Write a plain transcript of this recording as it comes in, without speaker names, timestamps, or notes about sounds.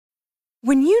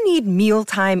When you need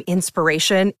mealtime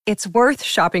inspiration, it's worth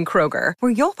shopping Kroger,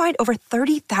 where you'll find over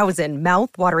 30,000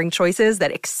 mouth-watering choices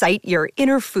that excite your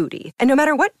inner foodie. And no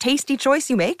matter what tasty choice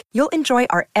you make, you'll enjoy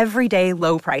our everyday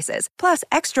low prices, plus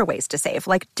extra ways to save,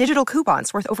 like digital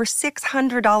coupons worth over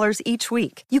 $600 each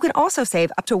week. You can also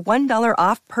save up to $1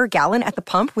 off per gallon at the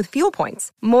pump with fuel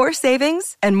points. More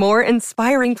savings and more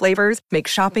inspiring flavors make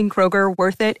shopping Kroger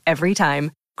worth it every time.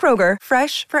 Kroger,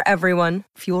 fresh for everyone.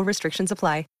 Fuel restrictions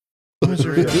apply.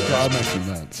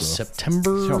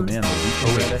 September. Oh man, a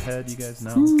week right ahead, you guys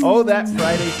know. Oh, that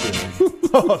Friday feeling.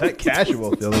 Oh, that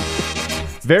casual feeling.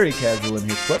 Very casual in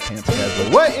here, sweatpants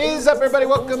casual. What is up, everybody?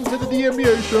 Welcome to the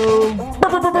DMBA show.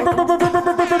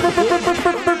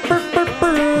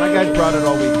 My guy's brought it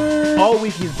all week. All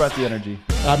week he's brought the energy.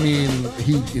 I mean,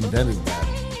 he invented that.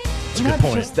 Not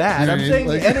point. just that. You know I'm what I saying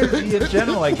mean? Like- energy in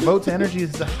general. Like Vote's energy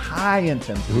is a high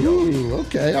intensity. Ooh,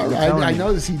 okay. All right. I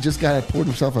noticed he just poured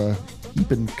himself a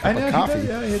heaping cup of coffee. He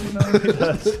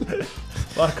does. A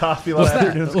lot of coffee, a lot What's of that?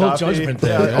 afternoon A little coffee. judgment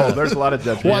there. Yeah. Oh, there's a lot of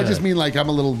judgment. Well, I just mean like I'm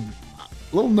a little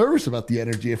nervous about the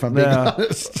energy, if I'm being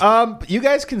honest. You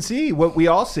guys can see what we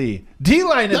all see.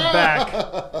 D-Line is back.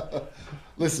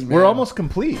 Listen, man, We're almost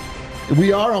complete.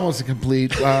 we are almost a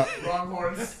complete. Wrong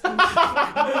horse. You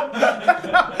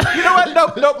know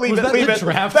what? Nope. Leave it. that Leave the it.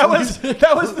 draft That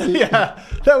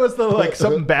was the like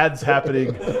something bad's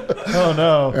happening. Oh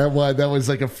no. that was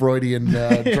like a Freudian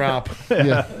drop.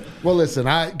 Yeah. Well, listen,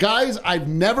 guys, I've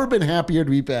never been happier to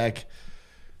be back.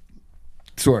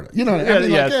 Sort of. You know what I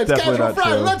mean? Yeah, Like, it's it's definitely Casual not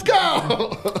Friday. true. Let's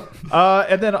go.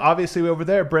 And then obviously over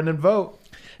there, Brendan Vote.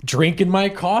 Drinking my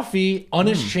coffee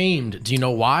unashamed. Do you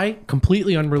know why?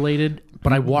 Completely unrelated,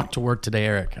 but I walked to work today,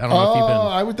 Eric. I don't know if you've been.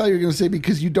 I would thought you were going to say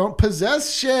because you don't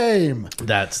possess shame.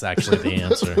 That's actually the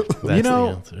answer. That's You know,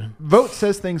 the answer. Vote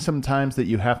says things sometimes that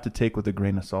you have to take with a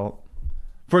grain of salt.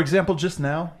 For example, just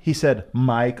now, he said,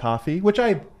 my coffee, which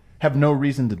I have no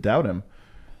reason to doubt him.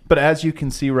 But as you can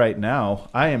see right now,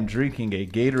 I am drinking a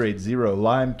Gatorade Zero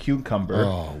Lime Cucumber.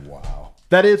 Oh, wow.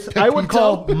 That is, I would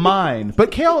Pepito? call mine.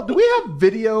 But Kale, do we have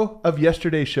video of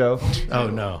yesterday's show? Oh,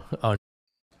 no. Oh,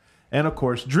 And of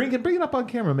course, bring it up on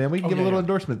camera, man. We can give a little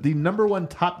endorsement. The #1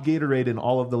 top Gatorade in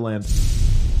all of the land.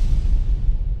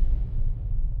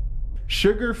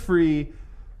 Sugar-free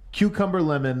cucumber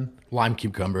lemon. lime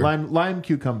cucumber. Lime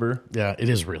cucumber. Yeah, it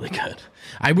is really good.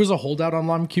 I was a holdout on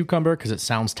lime cucumber because it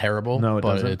sounds terrible. No, it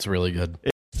but doesn't. it's really good.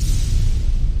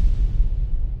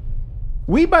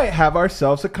 We might have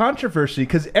ourselves a controversy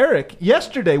because Eric,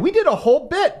 yesterday we did a whole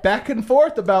bit back and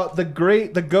forth about the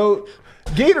GOAT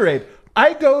Gatorade.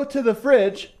 I go to the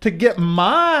fridge to get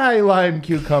my lime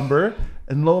cucumber,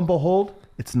 and lo and behold,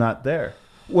 it's not there.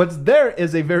 What's there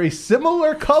is a very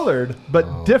similar colored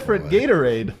but different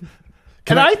Gatorade.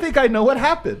 And I think I know what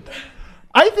happened.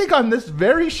 I think on this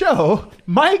very show,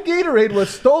 my Gatorade was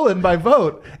stolen by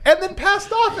Vote and then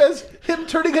passed off as him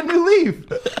turning a new leaf.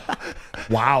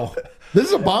 Wow. This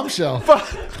is a bombshell.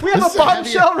 We have This is a a heavy-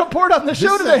 bombshell report on the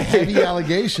show This is a today. heavy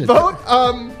allegation. Vote,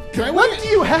 Can I what wait? do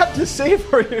you have to say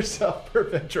for yourself?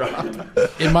 Perfect drop.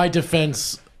 In my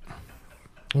defense,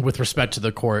 with respect to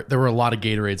the court, there were a lot of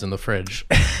Gatorades in the fridge.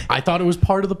 I thought it was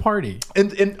part of the party.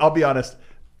 And I'll be honest,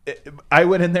 I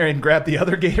went in there and grabbed the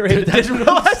other Gatorade and didn't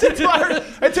realize it's mine.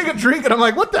 I took a drink and I'm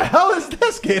like, what the hell is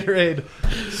this Gatorade?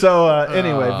 So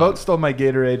anyway, Vote stole my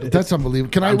Gatorade. That's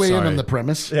unbelievable. Can I weigh in sorry. on the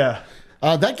premise? Yeah.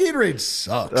 That Gatorade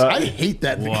sucks. I hate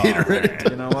that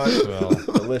Gatorade. You know what? Well,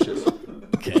 delicious.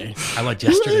 Okay. I liked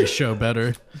yesterday's show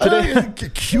better.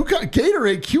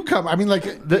 Gatorade cucumber. I mean, like,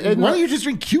 why don't you just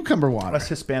drink cucumber water? Us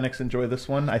Hispanics enjoy this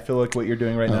one. I feel like what you're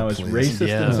doing right now is please. racist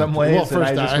Yeah. in some ways. Well, and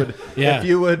first I just I- would, Yeah. if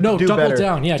you would No, do double better.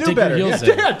 down. Yeah, do dig your better. heels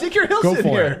yeah, in. yeah, dig your heels Go in for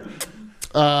here.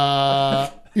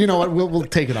 You know what? We'll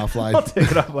take it offline. I'll take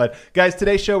it offline. Guys,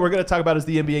 today's show we're going to talk about is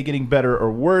the NBA getting better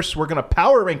or worse. We're going to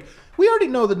power rank. We already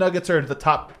know the Nuggets are the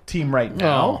top team right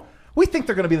now. Oh. We think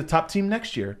they're going to be the top team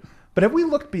next year. But have we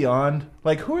looked beyond?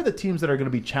 Like, who are the teams that are going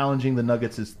to be challenging the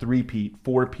Nuggets as 3-peat,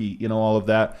 4-peat, all of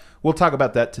that? We'll talk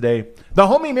about that today. The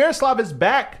homie Miroslav is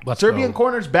back. Let's Serbian go.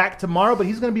 Corner's back tomorrow, but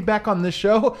he's going to be back on this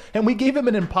show. And we gave him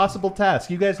an impossible task.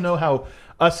 You guys know how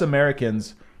us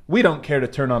Americans, we don't care to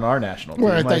turn on our national team.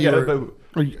 Well, I thought Like, you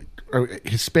were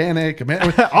Hispanic.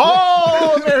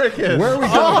 all Americans. Where are we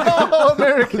going? All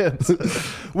Americans.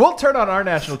 We'll turn on our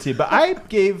national team. But I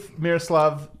gave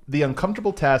Miroslav the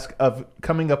uncomfortable task of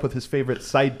coming up with his favorite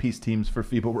side piece teams for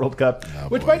FIBA World Cup,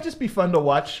 which might just be fun to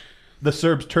watch the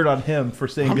Serbs turn on him for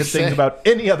saying good things about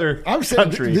any other I'm saying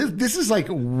country. this is like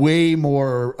way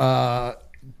more.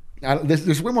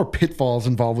 There's way more pitfalls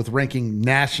involved with ranking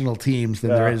national teams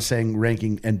than there is saying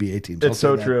ranking NBA teams. I'll It's say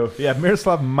so that. true. Yeah,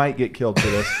 Miroslav might get killed for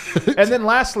this. And then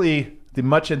lastly, the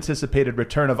much anticipated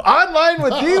return of Online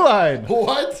with D-Line.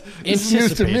 What? This is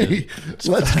news to me.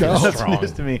 Let's go. That's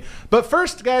news to me. But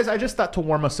first, guys, I just thought to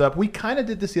warm us up. We kind of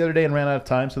did this the other day and ran out of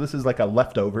time, so this is like a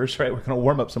leftovers, right? We're going to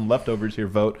warm up some leftovers here,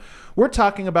 vote. We're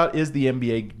talking about, is the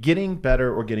NBA getting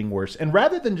better or getting worse? And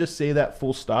rather than just say that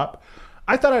full stop,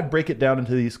 I thought I'd break it down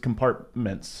into these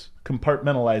compartments.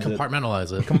 Compartmentalize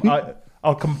it.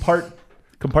 I'll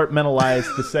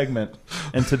compartmentalize the segment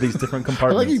into these different I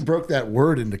compartments. like he broke that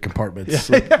word into compartments.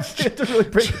 Yeah, you have to really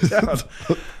break it down.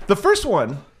 The first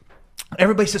one,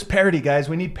 everybody says parity, guys.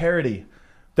 We need parity.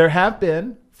 There have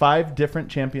been 5 different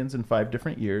champions in 5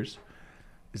 different years.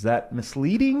 Is that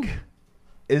misleading?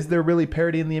 Is there really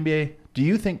parity in the NBA? Do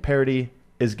you think parity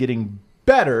is getting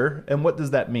better? And what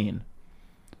does that mean?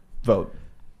 Vote.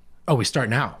 Oh, we start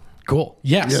now. Cool.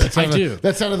 Yes, Yeah, I do.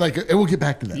 That sounded like, we'll get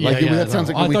back to that. Yeah, that sounds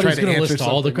like I when we thought try he was to gonna answer list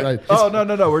all the something. Right. Oh,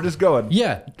 no. We're just going.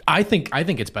 Yeah, I think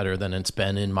it's better than it's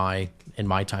been in my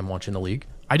time watching the league.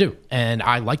 I do, and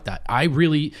I like that. I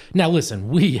really now listen.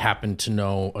 We happen to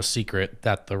know a secret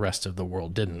that the rest of the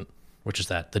world didn't, which is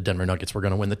that the Denver Nuggets were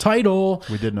going to win the title.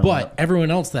 We did know but that. everyone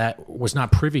else that was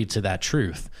not privy to that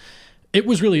truth. It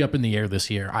was really up in the air this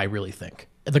year. I really think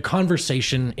the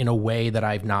conversation in a way that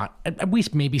I've not. We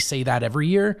maybe say that every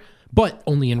year, but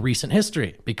only in recent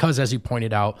history, because as you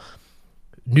pointed out,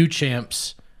 new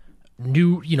champs,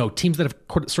 new teams that have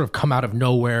sort of come out of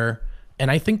nowhere, and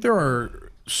I think there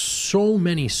are so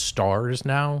many stars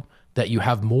now that you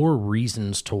have more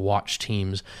reasons to watch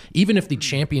teams. Even if the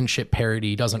championship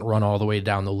parity doesn't run all the way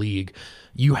down the league,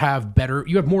 you have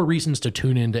more reasons to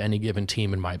tune into any given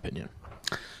team, in my opinion.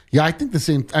 Yeah, I think the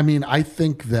same. I mean, I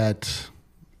think that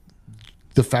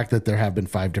the fact that there have been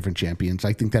 5 different champions,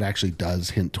 I think that actually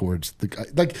does hint towards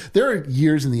there are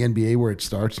years in the NBA where it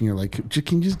starts and you're like,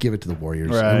 can you just give it to the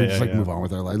Warriors? Right, and we just move on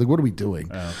with our life. Like, what are we doing?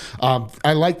 Yeah.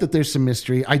 I like that there's some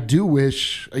mystery. I do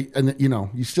wish, and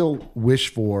you still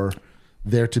wish for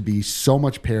there to be so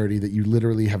much parity that you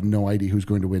literally have no idea who's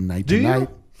going to win night to night.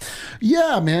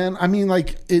 Yeah, man. I mean,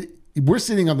 we're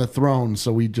sitting on the throne,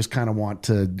 so we just kind of want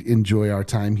to enjoy our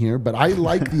time here. But I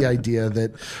like the idea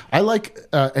that I like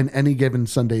an any given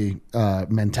Sunday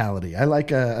mentality. I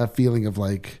like a feeling of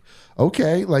like,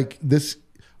 okay, like this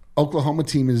Oklahoma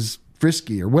team is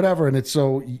frisky or whatever, and it's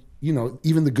so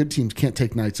even the good teams can't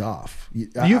take nights off.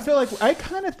 Do you feel like I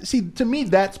kind of see? To me,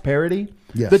 that's parity.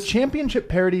 Yes. The championship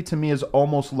parity to me is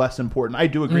almost less important. I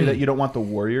do agree that you don't want the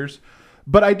Warriors.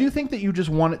 But I do think that you just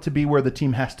want it to be where the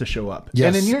team has to show up. Yes.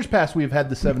 And in years past, we've had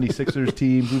the 76ers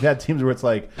teams. We've had teams where it's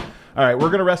like, all right, we're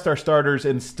going to rest our starters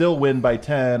and still win by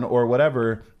 10 or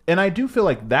whatever. And I do feel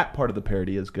like that part of the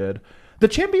parity is good. The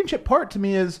championship part to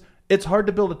me is it's hard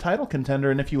to build a title contender.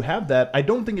 And if you have that, I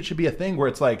don't think it should be a thing where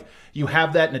it's like you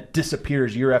have that and it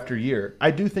disappears year after year.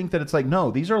 I do think that it's like, no,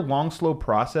 these are long, slow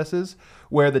processes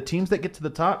where the teams that get to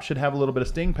the top should have a little bit of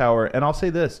staying power. And I'll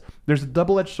say this, there's a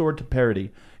double-edged sword to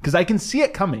parity because I can see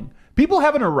it coming. People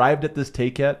haven't arrived at this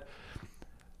take yet.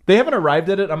 They haven't arrived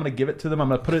at it. I'm going to give it to them. I'm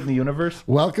going to put it in the universe.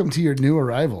 Welcome to your new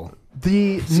arrival.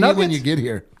 The See Nuggets, when you get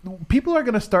here. people are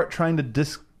going to start trying to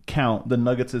discount the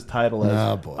Nuggets' title as,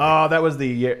 Oh, boy. that was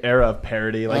the era of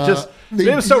parity. Like,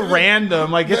 they- it was so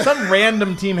random. Like, if some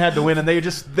random team had to win, and they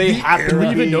have to Do we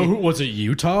even be- know who was it?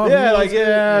 Utah? Yeah, like,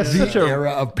 The such a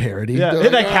era of parity. yeah. They're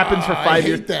And that like, happens for 5 I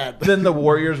years. hate that. Then the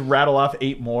Warriors rattle off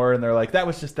 8 more, and they're like, that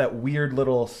was just that weird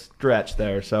little stretch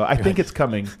there. So I think it's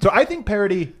coming. So I think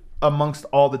parity amongst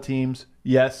all the teams,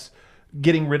 yes.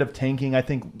 Getting rid of tanking, I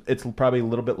think it's probably a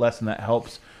little bit less, and that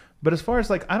helps. But as far as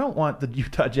I don't want the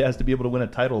Utah Jazz to be able to win a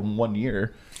title in 1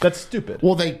 year. That's stupid.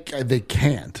 Well, they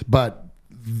can't. But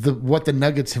what the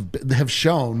Nuggets have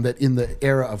shown that in the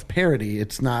era of parity,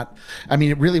 it's not. I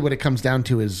mean, really, what it comes down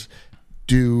to is,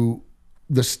 do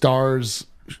the stars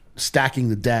stacking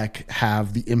the deck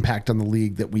have the impact on the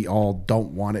league that we all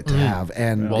don't want it to have?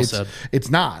 And Well said.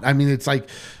 it's not. I mean, it's like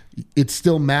it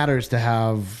still matters to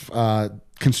have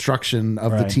construction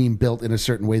of the Right. team built in a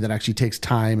certain way that actually takes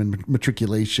time and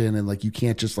matriculation, and you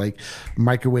can't just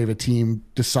microwave a team.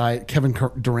 Kevin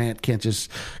Durant can't just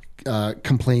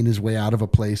complain his way out of a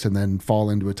place and then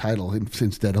fall into a title.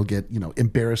 Instead, he'll get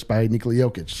embarrassed by Nikola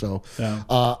Jokic. So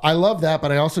I love that,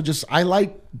 but I also I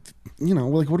like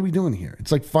what are we doing here?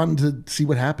 It's fun to see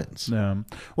what happens.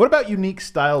 What about unique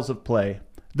styles of play?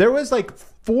 There was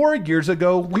 4 years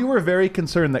ago, we were very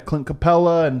concerned that Clint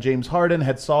Capella and James Harden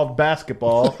had solved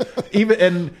basketball,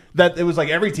 and that it was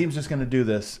every team's just going to do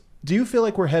this. Do you feel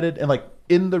like we're headed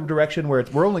in the direction where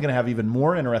we're only going to have even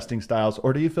more interesting styles,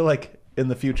 or do you feel like in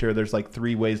the future there's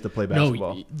 3 ways to play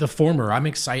basketball? No, the former. I'm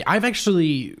excited.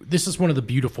 This is one of the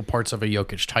beautiful parts of a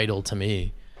Jokic title to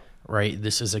me, right?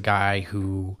 This is a guy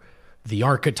who the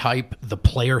archetype, the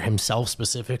player himself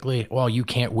specifically. Well, you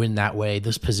can't win that way.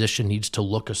 This position needs to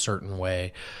look a certain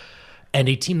way. And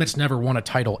a team that's never won a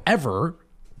title ever,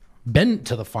 been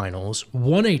to the finals,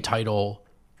 won a title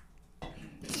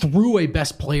through a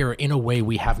best player in a way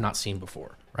we have not seen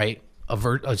before, right?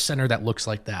 A center that looks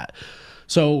like that.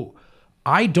 So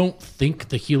I don't think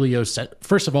the Helios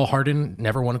first of all, Harden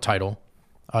never won a title.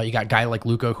 You got a guy like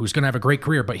Luka who's going to have a great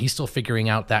career, but he's still figuring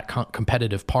out that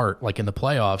competitive part, like in the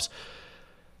playoffs.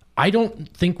 I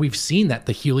don't think we've seen that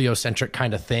the heliocentric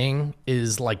kind of thing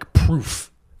is like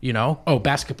proof,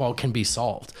 basketball can be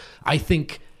solved. I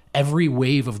think every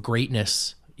wave of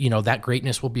greatness, that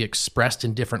greatness will be expressed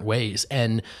in different ways.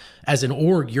 And as an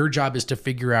org, your job is to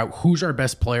figure out who's our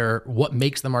best player, what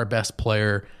makes them our best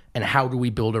player, and how do we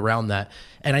build around that.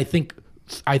 And I think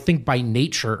by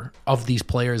nature of these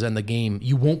players and the game,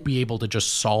 you won't be able to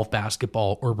just solve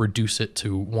basketball or reduce it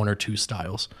to one or two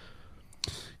styles.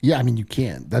 Yeah, I mean, you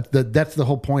can. That's the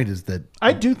whole point, is that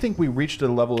I do think we reached a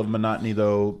level of monotony,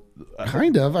 though.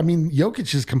 Kind of. I mean,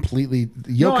 Jokic is completely.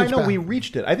 No, I know we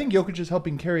reached it. I think Jokic is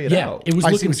helping carry it out. It was I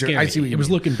see looking what you're- scary. I see what you It was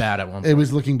mean. looking bad at one point. It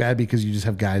was looking bad because you just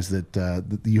have guys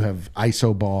that you have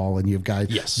ISO ball, and you have guys.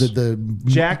 Yes. The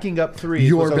Jacking up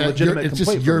threes was a legitimate it's just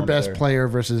complaint your from one best player. player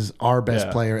versus our best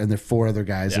Yeah. player, and there are four other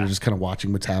guys that Yeah. are just kind of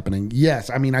watching what's happening.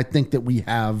 Yes, I mean, I think that we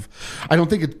have. I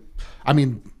don't think it. I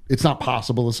mean, it's not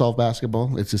possible to solve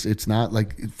basketball. It's not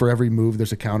like for every move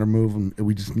there's a counter move, and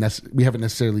we haven't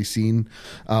necessarily seen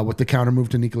what the counter move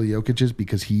to Nikola Jokic is,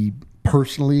 because he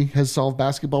personally has solved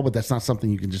basketball. But that's not something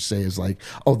you can just say is like,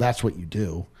 oh, that's what you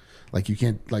do. Like you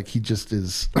can't, like he just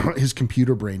is his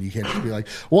computer brain. You can't just be like,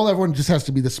 well, everyone just has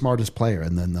to be the smartest player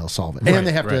and then they'll solve it. And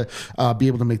they have to be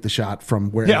able to make the shot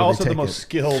from wherever. Yeah, also they the take most it.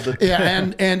 skilled.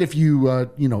 Yeah, and if you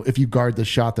if you guard the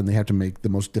shot, then they have to make the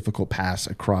most difficult pass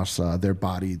across their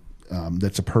body.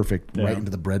 That's a perfect right into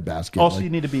the breadbasket. Also, Like, you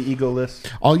need to be egoless.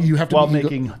 all you have to while be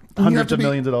making you have hundreds to of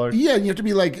millions of dollars. Yeah, you have to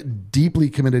be like deeply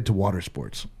committed to water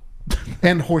sports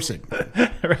and horsing.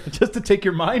 Just to take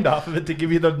your mind off of it, to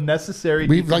give you the necessary.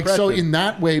 We've so decompression. in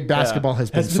that way, basketball has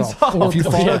been solved. If you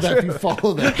Oh, follow yeah, that, if you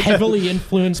follow that. Heavily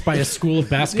influenced by a school of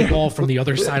basketball from the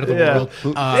other side of the Yeah. world.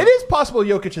 It is possible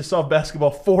Jokic has solved basketball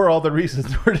for all the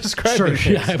reasons we're describing. Sure,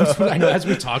 here, yeah, so. I know as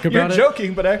we talk about You're it.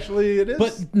 joking, but actually it is.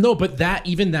 But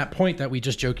that point that we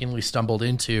just jokingly stumbled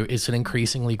into is an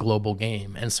increasingly global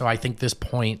game. And so I think this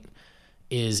point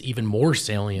is even more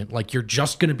salient. Like you're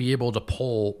just going to be able to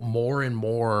pull more and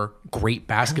more great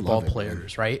basketball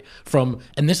players, right?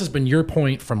 And this has been your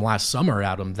point from last summer,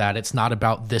 Adam, that it's not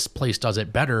about this place does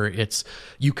it better. It's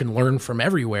you can learn from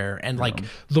everywhere. And like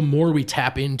the more we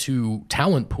tap into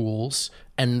talent pools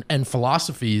and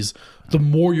philosophies, the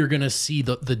more you're going to see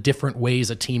the different ways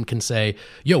a team can say,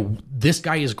 yo, this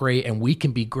guy is great and we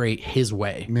can be great his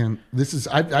way. Man, this is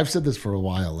I've said this for a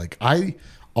while. Like I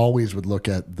always would look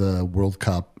at the World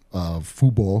Cup of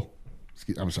football.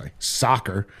 I'm sorry,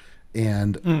 soccer,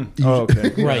 and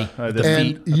okay, Right. I And thought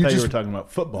you you just- were talking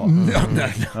about football. no.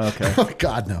 Okay. Oh,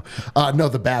 God, no. No,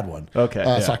 the bad one. Okay,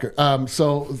 yeah. Soccer.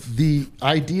 So the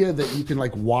idea that you can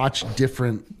like watch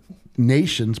different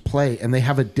nations play and they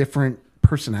have a different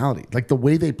personality, like the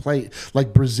way they play,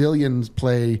 like Brazilians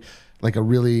play like a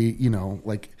really,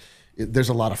 there's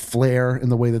a lot of flair in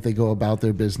the way that they go about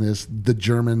their business. The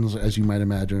Germans, as you might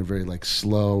imagine, are very like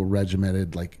slow,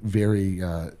 regimented, like very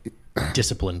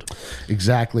Disciplined.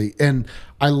 exactly. And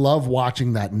I love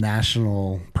watching that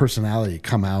national personality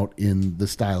come out in the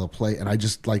style of play. And I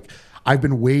just like I've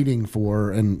been waiting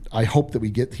for, and I hope that we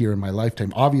get here in my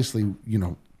lifetime. Obviously,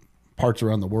 parts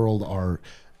around the world are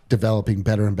developing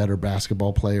better and better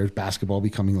basketball players. Basketball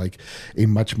becoming like a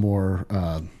much more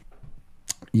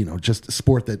just a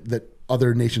sport that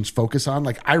other nations focus on.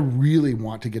 Like I really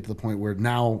want to get to the point where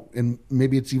now, and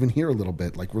maybe it's even here a little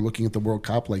bit, like we're looking at the World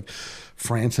Cup, like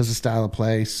France has a style of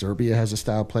play, Serbia has a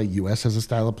style of play, US has a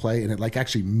style of play, and it like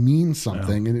actually means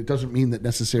something. And it doesn't mean that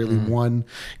necessarily one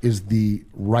is the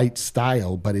right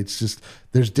style, but it's just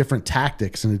there's different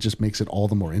tactics, and it just makes it all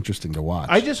the more interesting to watch.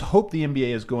 I just hope the NBA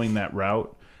is going that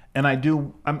route. And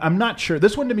I'm not sure.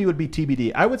 This one to me would be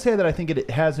TBD. I would say that I think it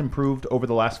has improved over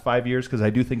the last 5 years, because I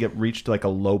do think it reached like a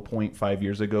low point 5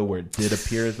 years ago where it did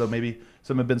appear as though maybe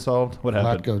some had been solved. What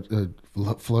happened?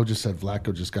 Flo just said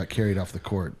Vlatko just got carried off the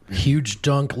court. Huge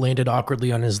dunk, landed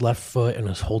awkwardly on his left foot and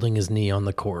was holding his knee on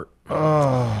the court.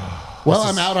 Well,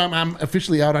 I'm out. I'm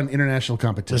officially out on international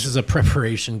competition. This is a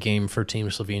preparation game for Team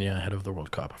Slovenia ahead of the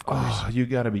World Cup, of course. Oh, you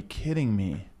got to be kidding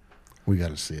me. We got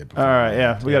to see it. All right,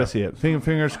 yeah, we got to see it.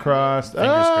 Fingers crossed.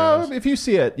 crossed. If you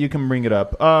see it, you can bring it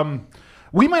up.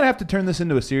 We might have to turn this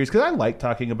into a series because I like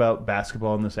talking about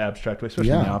basketball in this abstract way,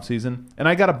 especially in the Yeah. off season. And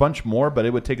I got a bunch more, but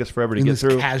it would take us forever to In get this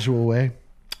through. casual way.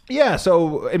 Yeah,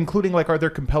 so including like, are there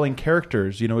compelling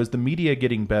characters? You know, is the media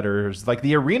getting better? Is like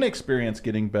the arena experience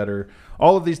getting better?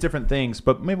 All of these different things.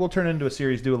 But maybe we'll turn it into a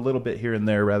series, do a little bit here and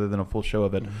there rather than a full show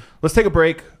of it. Let's take a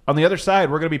break. On the other side,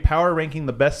 we're going to be power ranking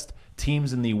the best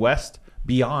teams in the West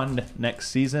beyond next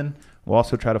season. We'll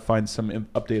also try to find some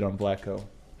update on Vlatko.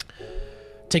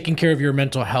 Taking care of your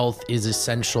mental health is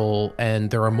essential,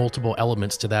 and there are multiple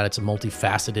elements to that. It's a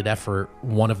multifaceted effort.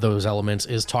 One of those elements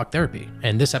is talk therapy.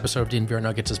 And this episode of DNVR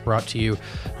Nuggets is brought to you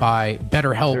by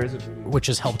BetterHelp, which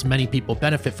has helped many people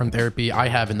benefit from therapy. I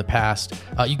have in the past.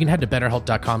 You can head to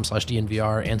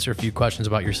betterhelp.com/DNVR, answer a few questions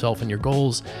about yourself and your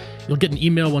goals. You'll get an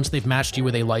email once they've matched you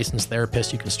with a licensed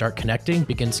therapist. You can start connecting,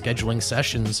 begin scheduling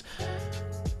sessions.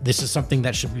 This is something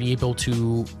that should be able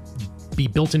to be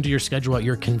built into your schedule at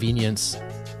your convenience.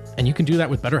 And you can do that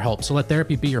with BetterHelp. So let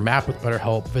therapy be your map with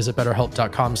BetterHelp. Visit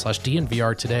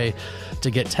betterhelp.com/DNVR today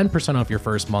to get 10% off your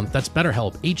first month. That's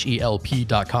BetterHelp,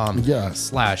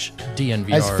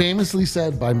 HELP.com/DNVR. As famously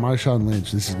said by Marshawn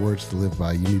Lynch, this is words to live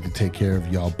by. You need to take care of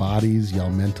y'all bodies,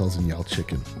 y'all mentals, and y'all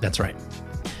chicken. That's right.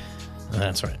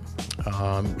 That's right.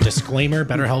 Disclaimer,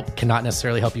 BetterHelp cannot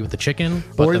necessarily help you with the chicken.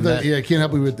 But Or the it can't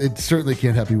help you with it. Certainly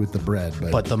can't help you with the bread,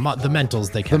 but the mentals,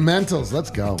 they the can. mentals. Let's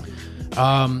go.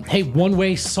 Hey, one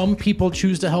way some people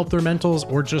choose to help their mentals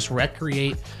or just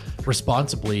recreate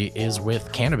responsibly is with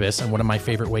cannabis. And one of my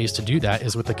favorite ways to do that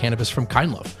is with the cannabis from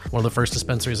Kind Love, one of the first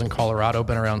dispensaries in Colorado,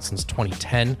 been around since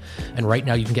 2010. And right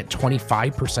now you can get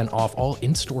 25% off all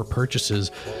in-store purchases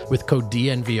with code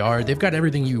DNVR. They've got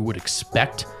everything you would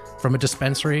expect from a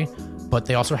dispensary, but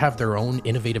they also have their own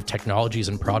innovative technologies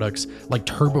and products like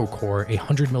Turbo Core, a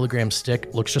 100 milligram stick,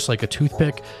 looks just like a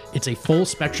toothpick. It's a full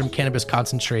spectrum cannabis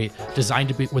concentrate designed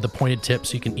to be with a pointed tip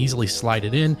so you can easily slide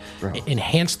it in,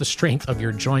 enhance the strength of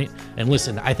your joint. And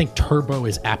listen, I think Turbo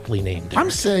is aptly named.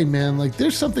 I'm saying, man, like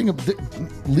there's something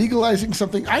legalizing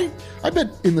something. I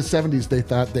bet in the 70s they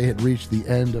thought they had reached the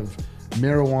end of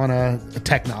marijuana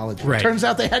technology. Right. Turns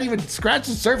out they hadn't even scratched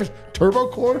the surface. Turbo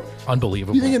Core?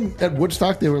 Unbelievable. You think at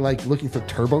Woodstock they were like looking for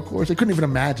turbo cores? They couldn't even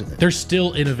imagine it. They're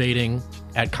still innovating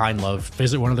at Kind Love.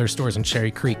 Visit one of their stores in Cherry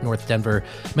Creek, North Denver.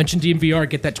 Mention DNVR,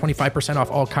 get that 25%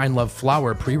 off all Kind Love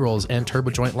flower, pre-rolls, and turbo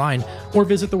joint line. Or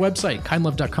visit the website,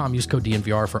 kindlove.com. Use code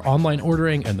DNVR for online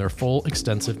ordering and their full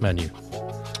extensive menu.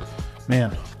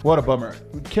 Man, what a bummer.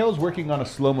 Kale's working on a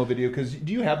slow-mo video because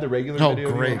do you have the regular Oh,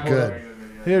 video? great, good.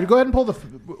 Here, go ahead and pull the...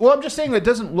 Well, I'm just saying it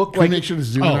doesn't look Can like... we make sure to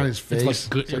zoom in Oh, on his it's face?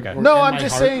 like good- okay. No, Or I'm in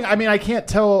just my heart? saying, I mean, I can't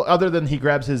tell other than he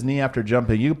grabs his knee after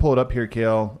jumping. You can pull it up here,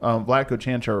 Kale. Vlatko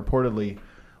Chanchar reportedly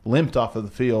limped off of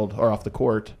the field or off the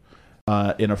court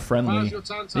in a friendly. And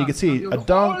you can see a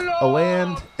dunk, a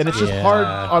land, and it's just hard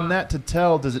on that to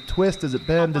tell. Does it twist? Does it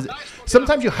bend? Does it?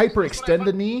 Sometimes you hyperextend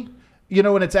a knee, you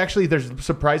know, and it's actually there's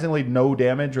surprisingly no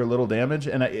damage or little damage,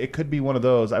 and it could be one of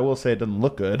those. I will say it doesn't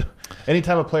look good.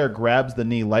 Anytime a player grabs the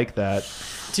knee like that,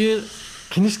 Dude,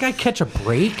 can this guy catch a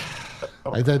break?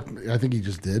 I think he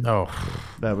just did. Oh,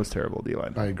 that was terrible,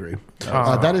 D-line. I agree.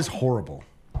 That is horrible.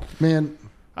 Man,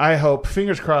 I hope.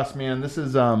 Fingers crossed, man. This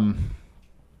is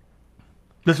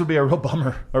this would be a real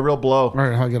bummer, a real blow. all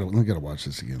right, I gotta watch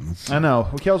this again. I know.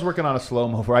 Kale's working on a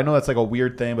slow-mo for. I know that's like a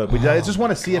weird thing, but I just want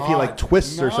to see if he like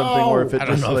twists or something, or if it I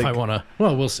don't just know like. if I want to.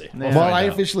 Well, we'll see. Yeah. Well, I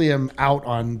officially am out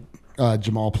on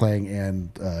Jamal playing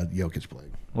and Jokic playing.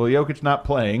 Well, Jokic not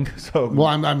playing, so. Well,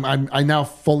 I now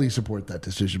fully support that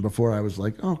decision. Before I was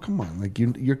like, oh come on, like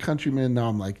you're countrymen. Now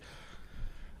I'm like,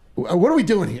 what are we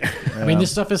doing here? I mean,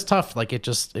 this stuff is tough. Like it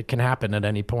can happen at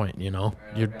any point. You know,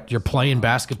 you're playing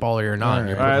basketball or you're not.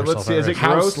 You're all right, putting let's see. yourself Is it at risk.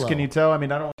 How gross? slow? Can you tell? I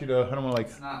mean, I don't want you to. I don't want to like.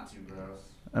 It's not too gross.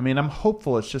 I mean, I'm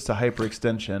hopeful it's just a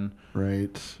hyperextension.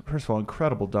 Right. First of all,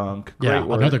 incredible dunk. Great Yeah,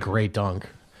 work. another great dunk.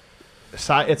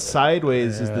 It's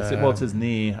sideways. Is the well? It's his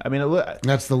knee. I mean,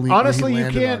 That's the lead. honestly, he you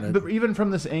landed can't. on it. Even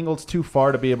from this angle, it's too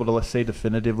far to be able to let's say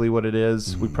definitively what it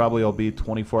is. We probably will be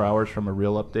 24 hours from a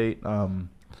real update.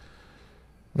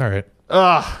 All right.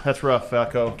 That's rough,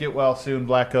 Falco. Get well soon,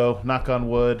 Vlatko. Knock on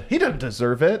wood. He doesn't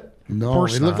deserve it. No,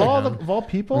 course it looked not. like Of all it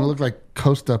people. looked like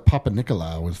Costa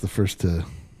Papanikolaou was the first to.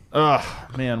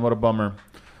 Man, what a bummer.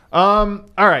 All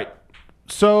right.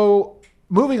 So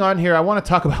moving on here, I want to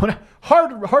talk about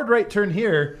hard right turn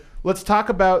here. Let's talk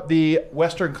about the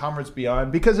Western Conference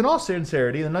Beyond, because in all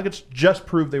sincerity, the Nuggets just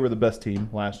proved they were the best team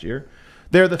last year.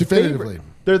 They're the Definitively.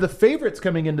 They're the favorites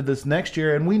coming into this next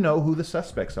year, and we know who the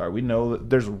suspects are. We know that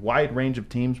there's a wide range of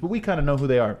teams, but we kind of know who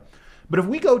they are. But if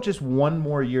we go just one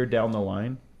more year down the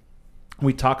line,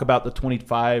 we talk about the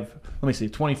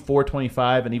 24,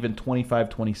 25, and even 25,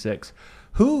 26.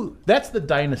 That's the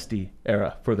dynasty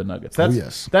era for the Nuggets.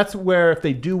 Yes. That's where if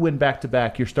they do win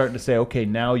back-to-back, you're starting to say, okay,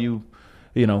 now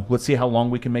let's see how long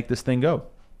we can make this thing go.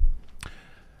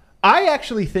 I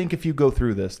actually think if you go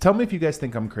through this, tell me if you guys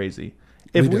think I'm crazy.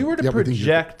 If we were to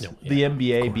project the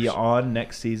NBA beyond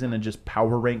next season and just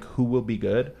power rank who will be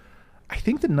good, I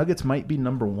think the Nuggets might be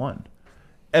number one.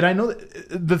 And I know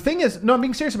the thing is, no, I'm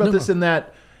being serious about this in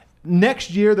that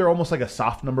next year they're almost like a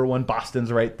soft number one.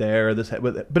 Boston's right there.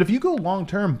 But if you go long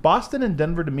term, Boston and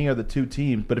Denver to me are the two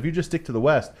teams. But if you just stick to the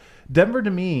West, Denver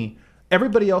to me,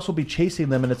 everybody else will be chasing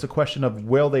them, and it's a question of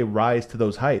will they rise to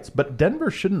those heights. But Denver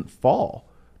shouldn't fall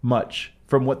much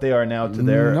from what they are now to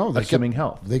their assuming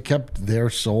health. They kept their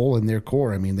soul and their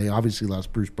core. I mean, they obviously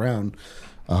lost Bruce Brown,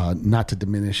 not to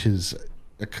diminish his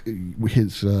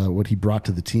what he brought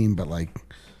to the team, but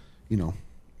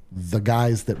the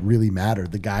guys that really matter,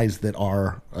 the guys that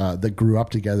are that grew up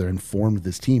together and formed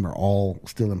this team are all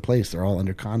still in place. They're all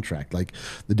under contract. Like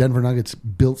the Denver Nuggets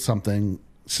built something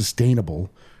sustainable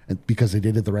because they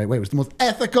did it the right way. It was the most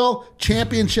ethical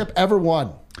championship ever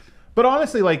won. But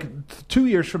honestly, 2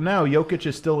 years from now, Jokic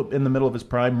is still in the middle of his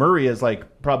prime. Murray is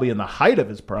probably in the height of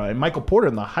his prime. Michael Porter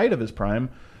in the height of his prime.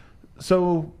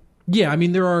 So yeah, I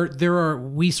mean there are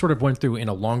we sort of went through in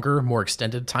a longer, more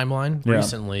extended timeline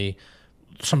recently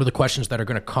some of the questions that are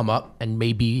going to come up, and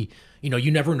maybe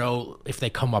you never know if they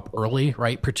come up early,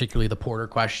 right? Particularly the Porter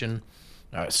question.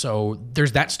 So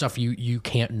there's that stuff you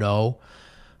can't know.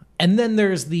 And then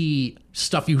there's the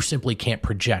stuff you simply can't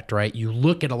project, right? You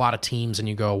look at a lot of teams and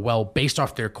you go, well, based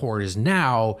off their core is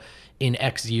now, in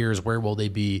X years, where will they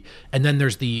be? And then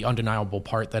there's the undeniable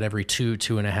part that every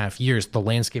 2.5 years, the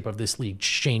landscape of this league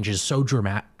changes so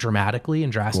dramatically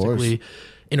and drastically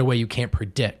in a way you can't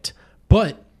predict.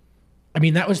 But, I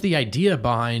mean, that was the idea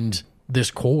behind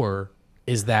this core,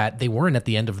 is that they weren't at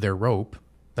the end of their rope,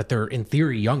 that they're, in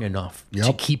theory, young enough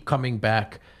to keep coming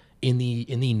back in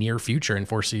the near future and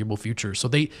foreseeable future. So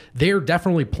they're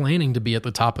definitely planning to be at the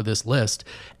top of this list.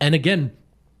 And again,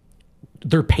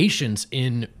 their patience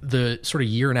in the sort of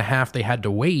year and a half they had to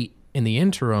wait in the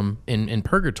interim in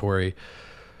purgatory,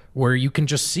 where you can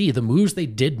just see the moves they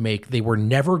did make, they were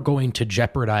never going to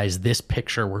jeopardize this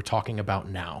picture we're talking about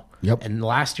now. Yep. And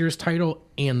last year's title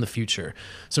and the future.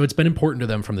 So it's been important to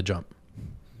them from the jump.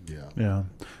 Yeah.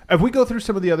 If we go through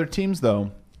some of the other teams,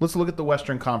 though, let's look at the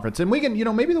Western Conference. And we can,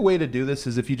 maybe the way to do this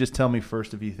is if you just tell me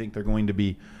first if you think they're going to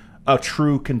be a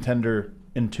true contender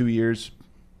in 2 years,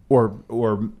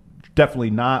 or definitely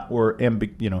not, or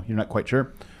you're not quite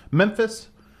sure. Memphis,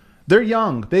 they're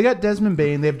young. They got Desmond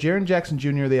Bane. They have Jaren Jackson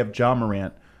Jr. They have Ja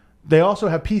Morant. They also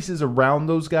have pieces around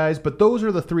those guys, but those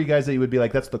are the three guys that you would be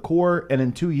like, that's the core. And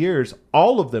in 2 years,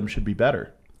 all of them should be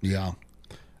better. Yeah.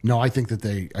 No, I think that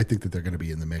they're going to be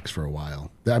in the mix for a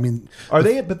while. I mean,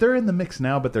 they? But they're in the mix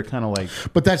now. But they're kind of like.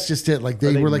 But that's just it. Like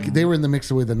they were in the mix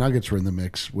the way the Nuggets were in the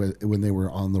mix when they were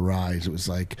on the rise. It was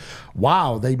like,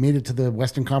 wow, they made it to the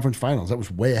Western Conference Finals. That was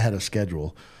way ahead of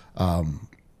schedule.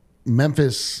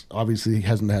 Memphis obviously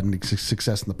hasn't had any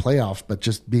success in the playoffs, but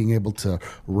just being able to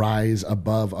rise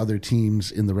above other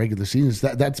teams in the regular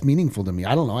season, that's meaningful to me.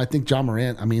 I don't know. I think Ja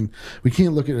Morant, I mean, we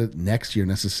can't look at it next year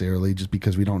necessarily just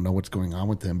because we don't know what's going on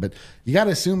with him, but you got to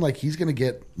assume he's going to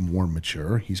get more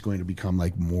mature. He's going to become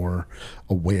more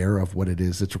aware of what it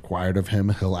is that's required of him.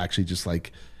 He'll actually just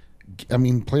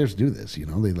players do this,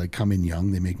 they come in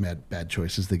young, they make bad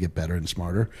choices, they get better and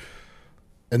smarter.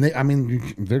 And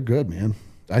they're good, man.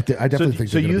 I definitely think.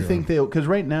 So you think they'll? Because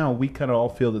right now we kind of all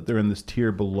feel that they're in this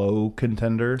tier below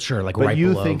contender. Sure, but right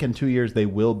you think in 2 years they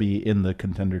will be in the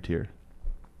contender tier?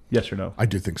 Yes or no? I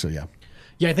do think so. Yeah.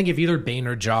 Yeah, I think if either Bane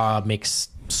or Ja makes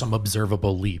some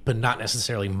observable leap, but not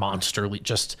necessarily monster leap.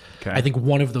 I think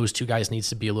one of those two guys needs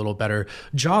to be a little better.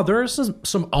 Ja, there is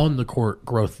some on the court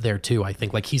growth there too. I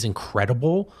think he's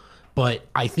incredible, but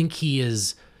I think he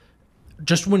is.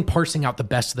 Just when parsing out the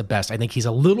best of the best, I think he's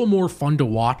a little more fun to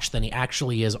watch than he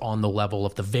actually is on the level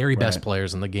of the very best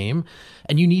players in the game.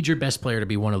 And you need your best player to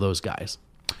be one of those guys.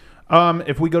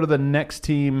 If we go to the next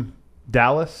team,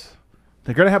 Dallas,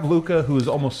 they're going to have Luka, who is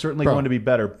almost certainly going to be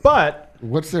better. But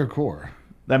what's their core?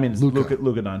 That means Luka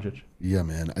Doncic. Yeah,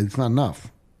 man, it's not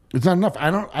enough. It's not enough.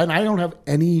 I don't have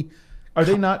any. Are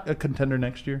they not a contender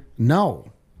next year?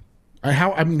 No.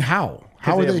 How?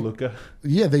 How are they? Luka.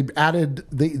 Yeah, they added.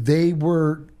 They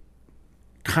were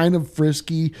kind of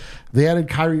frisky. They added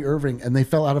Kyrie Irving, and they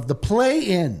fell out of the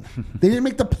play-in. They didn't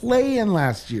make the play-in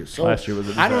last year. So last year was a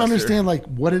disaster. I don't understand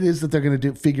what it is that they're going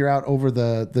to figure out over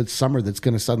the summer that's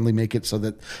going to suddenly make it so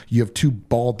that you have two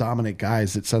ball-dominant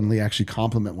guys that suddenly actually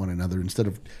complement one another instead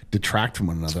of detract from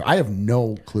one another. I have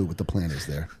no clue what the plan is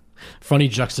there. funny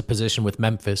juxtaposition with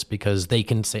Memphis because they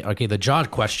can say, okay, the Ja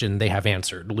question they have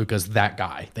answered. Luka's that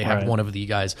guy. They have one of the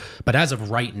guys. But as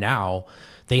of right now,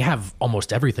 they have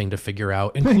almost everything to figure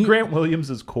out. Grant Williams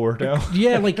is core now.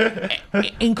 Yeah, like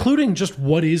including just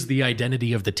what is the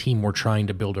identity of the team we're trying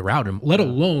to build around him, let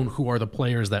alone who are the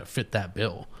players that fit that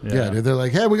bill. Yeah, they're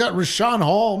like, hey, we got Rashawn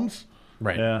Holmes.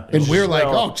 Right. Yeah. And we're like,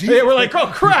 oh, geez. Yeah, we're like, oh,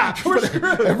 crap. We're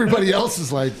screwed. Everybody else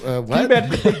is like, what? Can you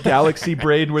imagine the big galaxy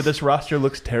braid where this roster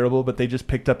looks terrible, but they just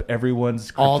picked up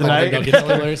everyone's All the kryptonite? Nuggets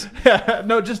players. Yeah,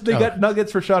 no, just they got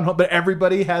Nuggets for Sean Holmes, but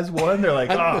everybody has one. They're like,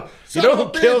 oh, you know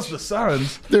who kills the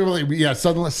Suns? They're like, yeah,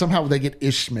 suddenly, somehow they get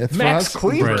Ish Smith Max for us.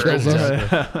 Kleber. Kills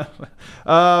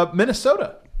us.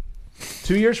 Minnesota.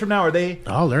 2 years from now, are they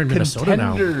Oh, they're in Minnesota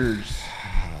now.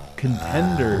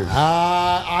 Contenders.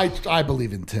 I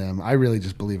believe in Tim. I really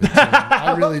just believe in Tim.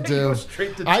 I really do.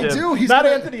 Straight to I Tim. do. He's not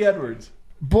gonna- Anthony Edwards.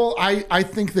 Well, I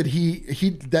think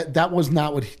that that was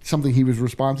not something he was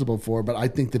responsible for, but I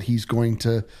think that he's going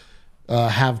to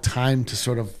have time to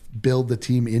sort of build the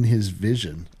team in his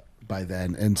vision by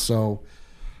then. And so,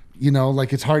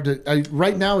 like it's hard to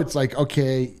right now. It's like,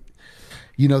 okay,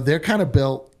 they're kind of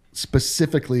built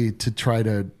specifically to try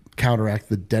to counteract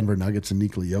the Denver Nuggets and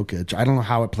Nikola Jokic. I don't know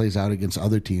how it plays out against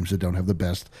other teams that don't have the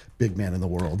best big man in the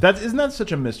world. Isn't that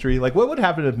such a mystery? Like, what would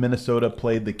happen if Minnesota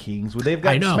played the Kings? Would they have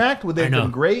gotten smacked? Would they have been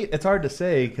great? It's hard to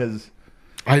say because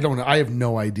I don't know. I have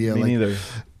no idea. Me neither.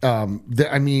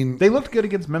 They looked good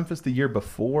against Memphis the year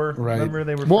before. Right. Remember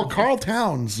they were Carl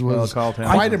Towns was Carl Towns.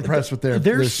 quite impressed with their.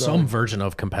 There's some version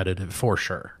of competitive for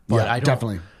sure. But Yeah, I don't,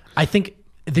 definitely. I think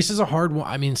this is a hard one.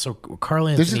 I mean, so Karl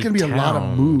Anthony There's just going to be a lot of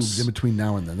Towns- moves in between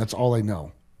now and then. That's all I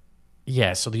know.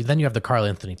 Yeah, so then you have the Karl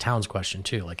Anthony Towns question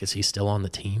too. Like, is he still on the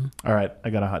team? All right,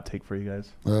 I got a hot take for you guys.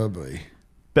 Oh boy,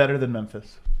 Better than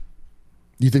Memphis.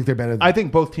 you think they're better? I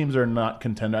think both teams are not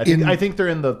contender. I think they're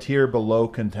in the tier below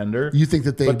contender. You think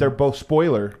that but they're both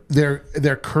spoiler.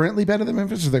 they're currently better than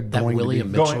Memphis, or they're going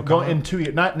William to be? Mitchell Going in 2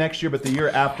 years, not next year, but the year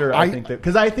after. I think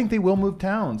because I think they will move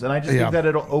Towns, and I just Yeah. think that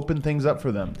it'll open things up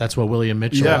for them. That's what William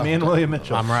Mitchell. Yeah, me and William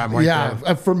Mitchell. I'm right Yeah,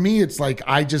 there. for me, it's like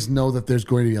I just know that there's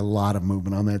going to be a lot of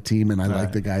movement on that team, and I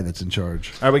like the guy that's in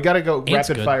charge. All right, we got to go Ant's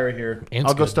rapid good. fire here. Ant's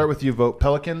I'll go good. start with you. Vote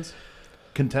Pelicans,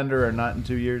 contender or not in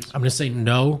 2 years? I'm going to say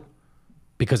no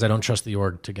because I don't trust the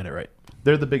org to get it right.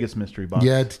 They're the biggest mystery box.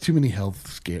 Yeah, it's too many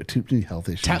health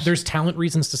issues. There's talent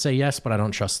reasons to say yes, but I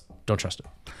don't trust it.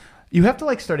 You have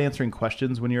to start answering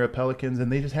questions when you're at Pelicans,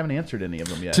 and they just haven't answered any of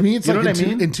them yet. To me, it's you know like what I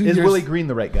mean. in 2 Is years- Willie Green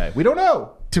the right guy? We don't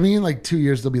know. To me, in like 2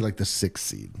 years, they'll be like the 6th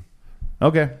seed.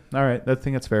 Okay, all right. I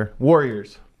think that's fair.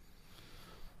 Warriors.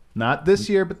 Not this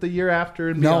year, but the year after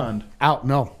and beyond. Out.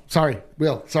 No, sorry,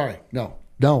 Will. Sorry, no.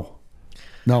 I'm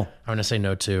going to say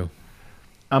no too.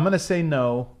 I'm going to say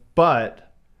no,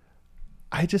 but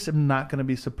I just am not going to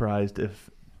be surprised if,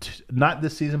 not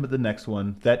this season, but the next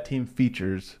one, that team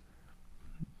features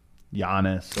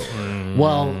Giannis. Or,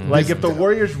 Well, if the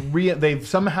Warriors, they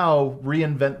somehow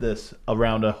reinvent this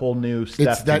around a whole new Steph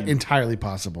it's that team. entirely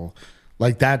possible.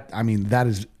 Like that. I mean, that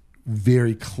is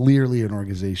very clearly an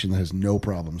organization that has no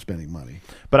problem spending money.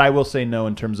 But I will say no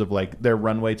in terms of their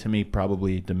runway. To me,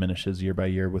 probably diminishes year by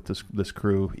year with this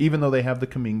crew. Even though they have the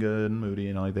Kuminga and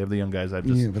Moody, they have the young guys. I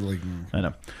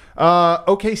know.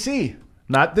 OKC,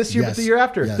 not this year, but Yes. the year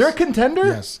after. Yes. They're a contender.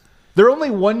 Yes. They're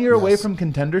only 1 year away Yes. from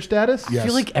contender status. Yes. I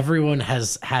feel like everyone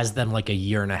has them like a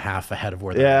year and a half ahead of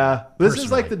where they Yeah, are. this is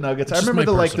personally. like the Nuggets. It's I just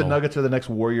remember my the personal- Nuggets are the next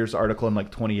Warriors article in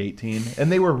 2018,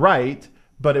 and they were right,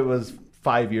 but it was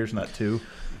 5 years, not 2.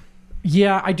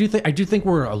 Yeah, I do think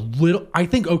we're a little. I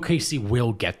think OKC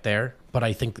will get there, but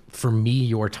I think for me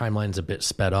your timeline's a bit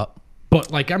sped up.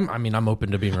 But I'm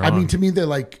open to being wrong. I mean, to me, they're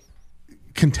like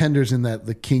contenders in that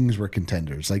the Kings were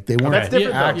contenders. Like they weren't. That's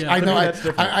different. Yeah, though. yeah. I know. That's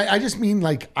different. I just mean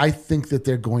I think that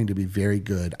they're going to be very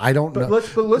good. I don't know.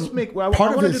 Let's make. I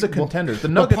want to do the contenders. The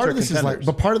Nuggets are contenders.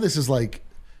 Part of this is like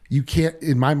you can't.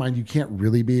 In my mind, you can't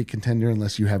really be a contender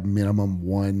unless you have minimum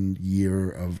 1 year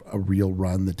of a real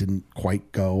run that didn't quite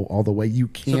go all the way. You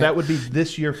can't. So that would be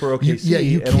this year for OKC.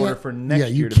 you in can't. order for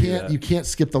next you year to be can't. that. You can't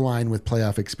skip the line with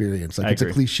playoff experience. Like I it's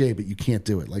agree. a cliche, but you can't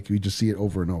do it. Like you just see it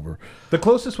over and over. The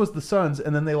closest was the Suns,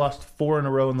 and then they lost 4 in a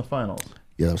row in the finals.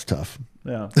 Yeah, that was tough.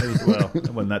 Yeah,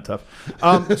 it wasn't that tough.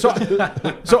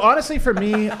 So honestly, for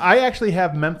me, I actually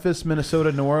have Memphis,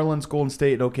 Minnesota, New Orleans, Golden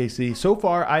State, and OKC. So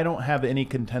far, I don't have any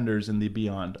contenders in the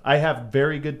beyond. I have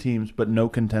very good teams, but no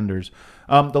contenders.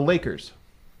 The Lakers.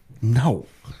 No.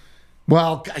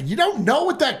 Well, you don't know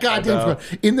what that goddamn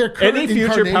in their current Any future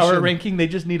incarnation, power ranking, they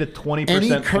just need a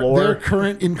 20% floor. their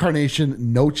current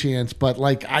incarnation, no chance. But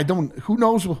I don't. Who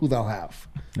knows who they'll have?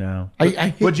 No.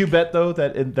 Would you bet though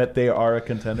that they are a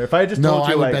contender? If I just told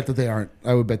you, I would bet that they aren't.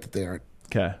 I would bet that they aren't.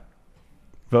 Okay.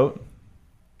 Vote.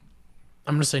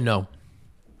 I'm going to say no.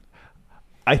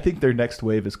 I think their next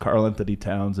wave is Karl Anthony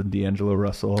Towns and D'Angelo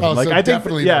Russell. Oh, like so I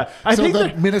definitely. think, I think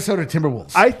the Minnesota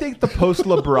Timberwolves. I think the post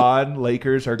LeBron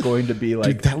Lakers are going to be like.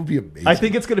 Dude, that would be amazing. I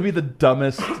think it's going to be the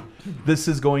dumbest. This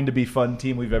is going to be fun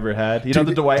team we've ever had. You know,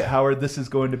 the Dwight Howard. This is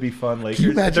going to be fun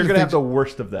Lakers. They're going to have the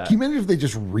worst of that. Can you imagine if they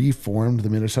just reformed the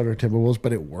Minnesota Timberwolves,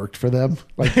 but it worked for them?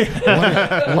 Like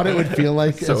what it would feel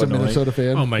like So as a annoying. Minnesota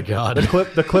fan. Oh, my God.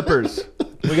 The Clippers.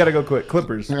 We got to go quick.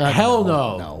 Clippers. Hell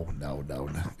no.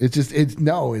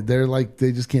 No. They're like,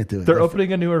 they just can't do it. They're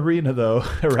opening a new arena though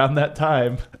around that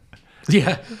time.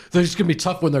 Yeah, they're just going to be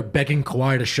tough when they're begging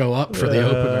Kawhi to show up for the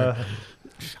opener.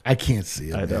 I can't see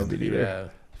it. I don't man. either. Yeah.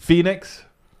 Phoenix.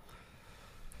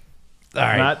 All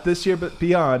right. Not this year, but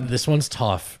beyond. This one's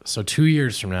tough. So 2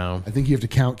 years from now. I think you have to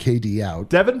count KD out.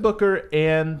 Devin Booker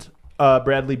and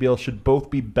Bradley Beal should both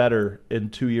be better in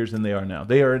 2 years than they are now.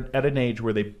 They are at an age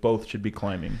where they both should be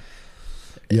climbing.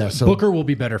 Yeah, so Booker will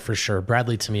be better for sure.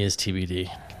 Bradley to me is TBD.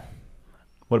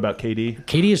 What about KD?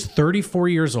 KD is 34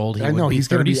 years old. He I know would be he's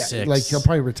going to 36. be like he'll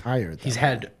probably retire. He's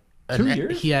had 2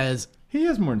 years? He has He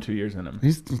has more than 2 years in him.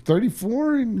 He's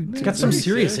 34. And got some 36.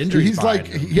 serious injuries. He's like,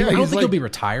 behind him. yeah, I don't he's think like- he'll be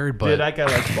retired, but Dude, that guy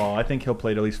likes ball. I think he'll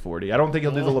play till he's 40. I don't think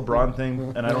he'll do the LeBron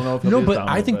thing, and I don't know if he'll no. be as But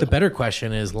dominant, I think the better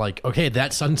question is like, okay,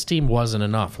 that Suns team wasn't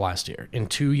enough last year. In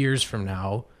 2 years from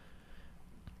now,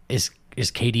 is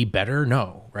KD better?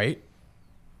 No, right?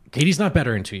 KD's not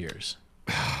better in 2 years.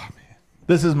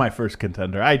 This is my first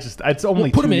contender. It's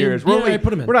only put 2 him in. years. Yeah,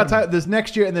 put him in. We're not Put him in. talking this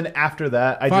next year, and then after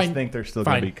that, I Fine. just think they're still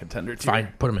going Fine. to be contender tier.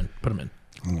 Fine, put him in. Put him in.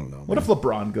 I don't know. What if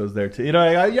LeBron goes there too? You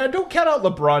know, don't count out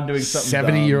LeBron doing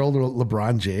something. 70-year-old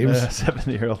LeBron James?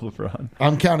 70-year-old LeBron.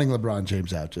 I'm counting LeBron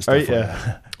James out. Just Are you- FYI.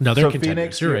 yeah. No, they're So contenders.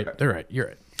 Phoenix, You're you're- right. They're right. You're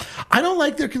right. I don't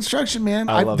like their construction, man.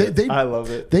 I love it. I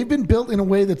love it. They've been built in a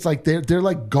way that's like they're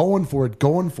like going for it,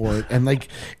 and like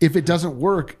if it doesn't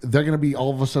work, they're going to be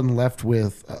all of a sudden left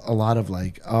with a lot of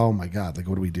like, oh my god, like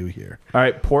what do we do here? All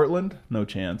right, Portland, no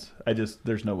chance.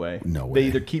 There's no way. No way. They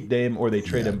either keep Dame or they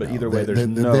trade him, but No, either way, there's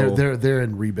they're, no. they're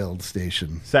in rebuild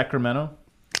station. Sacramento.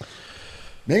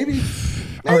 Maybe.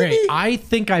 Okay, I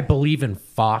think I believe in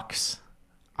Fox.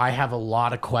 I have a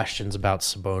lot of questions about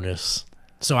Sabonis.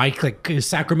 So I click is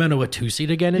Sacramento a 2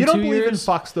 seed again in You don't 2 believe in years?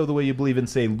 Fox though, the way you believe in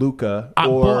say Luca But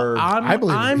or I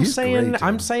believe I'm he's saying great,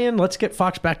 I'm too. saying let's get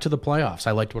Fox back to the playoffs.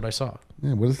 I liked what I saw.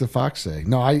 Yeah, what does the Fox say?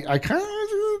 No, I kind of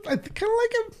like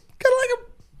him.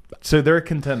 so they're a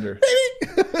contender.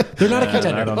 They're not a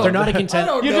contender. don't know. They're not a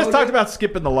contender. You just talked about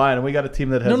skipping the line, and we got a team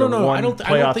that has No. won I don't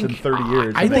playoffs think- in 30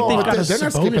 years. I think they've got a They're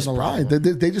not skipping Sabonis the line.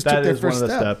 problem. They just That took their is one first of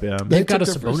the step, yeah. They've got a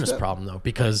took their first Sabonis step. problem though,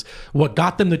 because what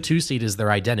got them the 2 seed is their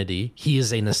identity. He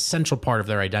is an essential part of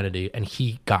their identity, and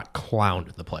he got clowned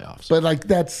in the playoffs. But like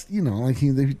that's like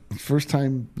the first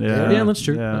time. Yeah, that's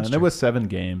true. Yeah, That's and it true. was 7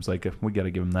 games. Like we got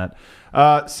to give them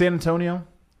that. San Antonio,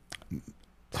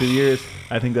 2 years.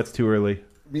 I think that's too early.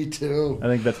 Me too. I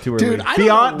think that's too early. Dude, I don't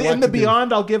beyond know what in the to do.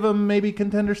 beyond, I'll give him maybe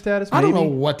contender status. I don't maybe. know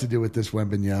what to do with this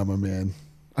Wembanyama, man.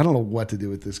 I don't know what to do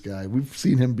with this guy. We've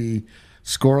seen him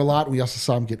score a lot. We also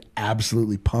saw him get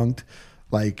absolutely punked.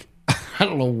 Like I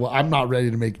don't know. I'm not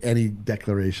ready to make any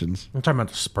declarations. I'm talking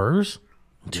about the Spurs.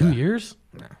 2 years.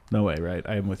 No way, right?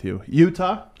 I am with you.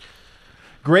 Utah,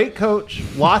 great coach,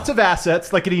 lots of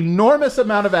assets, like an enormous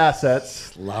amount of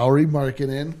assets. Lowry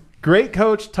Markkanen. Great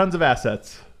coach, tons of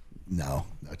assets. No.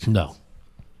 No.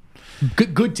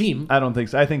 Good team. I don't think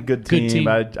so. I think good team. Good team.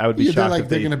 I would be Yeah, shocked if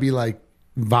they're going to be like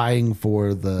vying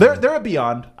for the. They're a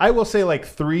beyond. I will say like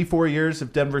 3-4 years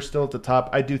if Denver's still at the top.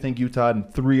 I do think Utah in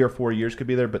 3 or 4 years could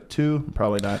be there, but 2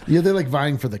 probably not. Yeah, they're like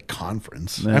vying for the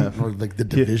conference Yeah. or like the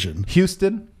division.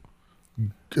 Houston,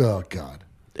 Oh God.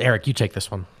 Eric, you take this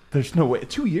one. there's no way.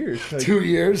 2 years. Like, 2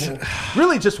 years.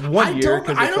 really, just 1 year.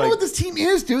 I don't know what this team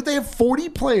is, dude. They have 40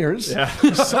 players.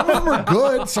 Some of them are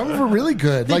good. Some of them are really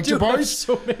good. Like do Jabari. have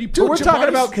so many But we're talking Jabari's-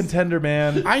 about contender,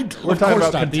 man. I- we're of talking Of course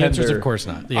about not. The answer is contender. of course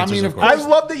not. The I answer mean, is of I course.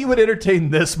 love that you would entertain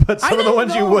this, but some of the didn't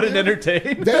ones you know, wouldn't dude.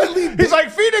 entertain. They- He's like,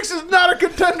 Phoenix is not a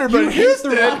contender, but hate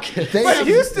Houston. the Rockets. They But have-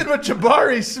 Houston with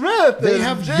Jabari Smith. They and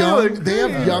have Jalen they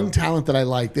have Green. young talent that I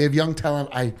like. They have young talent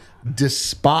I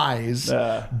despise,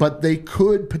 but they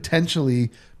could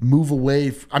potentially move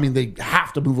away. I mean, they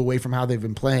have to move away from how they've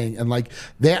been playing. And I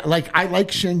like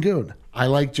Şengün. I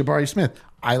like Jabari Smith.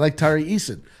 I like Tari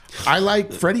Eason. I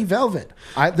like Freddie Velvet.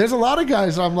 There's a lot of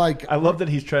guys I'm like. I love that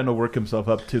he's trying to work himself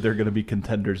up to they're going to be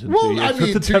contenders in 2 Well, years. I mean,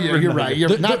 with the Denver you're right.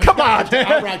 Nuggets. You're not, Come on.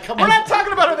 All right, come We're on. not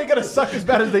talking about are they going to suck as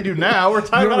bad as they do now. We're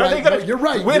talking You're about are they right. going to You're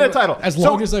right. win You're a title. As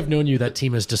long as I've known you, that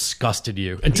team has disgusted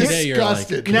you. And today you're like,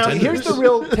 Disgusted. Now, contenders. here's the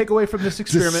real takeaway from this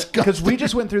experiment, because Disgusting. we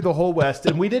just went through the whole West,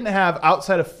 and we didn't have,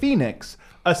 outside of Phoenix,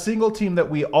 a single team that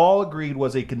we all agreed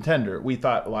was a contender. We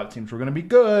thought a lot of teams were going to be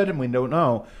good, and we don't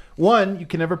know. One, you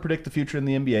can never predict the future in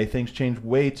the NBA. Things change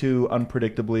way too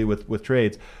unpredictably with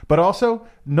trades. But also,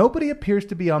 nobody appears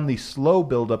to be on the slow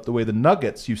build-up the way the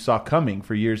Nuggets you saw coming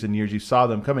for years and years. You saw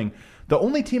them coming. The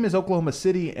only team is Oklahoma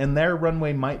City, and their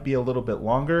runway might be a little bit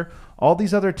longer. All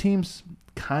these other teams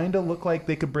kind of look like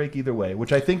they could break either way,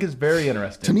 which I think is very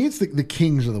interesting. To me, it's the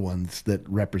Kings are the ones that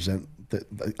represent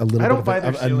a little I don't bit buy of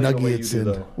their a ceiling the way Nuggets. you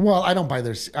do, And though. well, I don't buy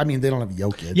their. I mean, they don't have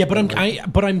Jokic. yeah,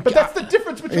 but But that's the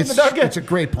difference between the Nuggets. It's a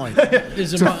great point.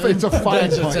 It's a fine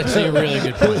that's point. actually a really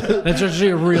good point. That's actually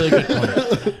a really good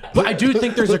point. But I do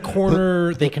think there's a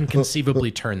corner they can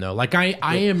conceivably turn, though. Like I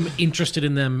am interested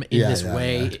in them in this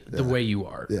way, the way you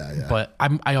are. Yeah. But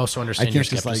I also I understand your can't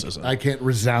just skepticism. I can't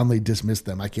resoundly dismiss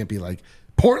them. I can't be like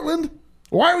Portland.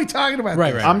 Why are we talking about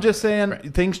Right, this? right. I'm just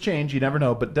saying things change. You never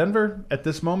know. But Denver, at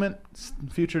this moment,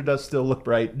 future does still look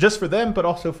bright, just for them, but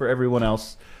also for everyone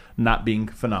else not being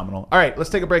phenomenal. All right, let's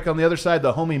take a break. On the other side,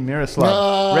 the homie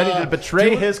Miroslav, ready to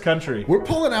betray his country. We're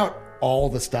pulling out all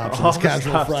the stops on All this the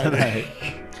casual stops Friday.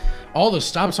 tonight. All the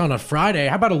stops on a Friday.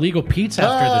 How about illegal pizza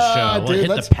after the show? dude, We'll hit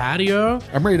let's- the patio.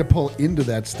 I'm ready to pull into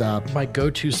that stop. My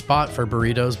go-to spot for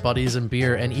burritos, buddies, and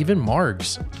beer, and even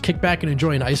margs. Kick back and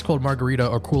enjoy an ice-cold margarita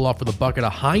or cool off with a bucket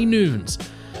of High Noons.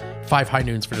 5 High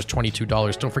Noons for just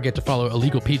 $22. Don't forget to follow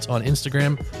Illegal Pete's on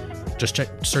Instagram. Just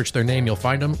search their name, you'll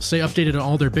find them. Stay updated on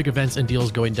all their big events and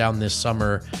deals going down this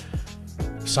summer.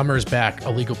 Summer's back.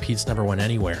 Illegal Pete's never went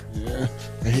anywhere. Yeah.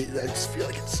 I just feel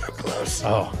like it's so close.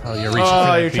 Oh, you're reaching for Oh,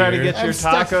 that you're trying to beer. get your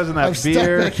tacos and that I'm stuck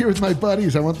beer. back here with my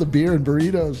buddies. I want the beer and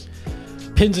burritos.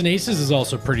 Pins and Aces is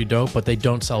also pretty dope, but they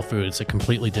don't sell food. It's a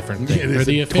completely different thing. It is They're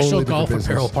the a official totally golf different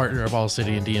apparel business. partner of All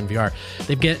City and DNVR.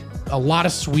 They get a lot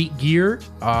of sweet gear.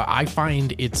 I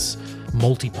find it's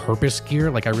multi-purpose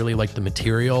gear. Like I really like the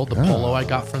material. The polo I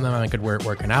got from them, I could wear it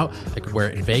working out. I could wear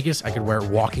it in Vegas. I could wear it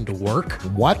walking to work.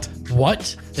 What?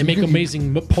 What? They make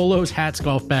amazing polos, hats,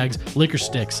 golf bags, liquor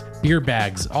sticks, beer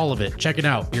bags, all of it. Check it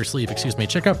out. Beer sleeve, excuse me.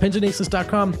 Check out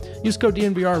pinsandaces.com. Use code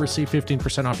DNVR, receive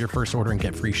 15% off your first order and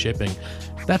get free shipping.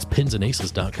 That's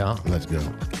pinsandaces.com. Let's go.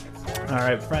 All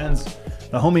right, friends.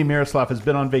 The homie Miroslav has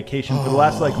been on vacation for the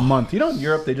last month. You know, in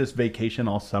Europe they just vacation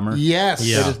all summer. Yes.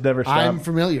 Yeah. They just never stop. I'm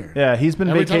familiar. Yeah, he's been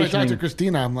Every time I vacationing. talk to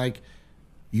Christina, I'm like,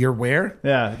 you're where?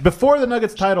 Yeah, before the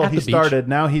Nuggets title, At he the beach. started.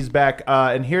 Now he's back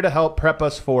and here to help prep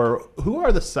us for who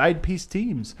are the side piece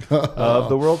teams of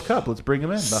the World Cup. Let's bring him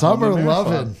in. The Summer homie Miroslav.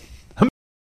 loving.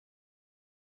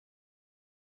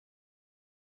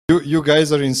 You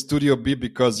guys are in Studio B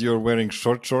because you're wearing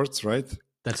short shorts, right?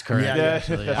 That's correct. Yeah,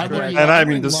 actually. that's Yeah. correct. And I'm in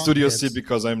wearing the long Studio pants. C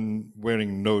because I'm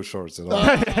wearing no shorts at all.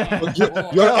 But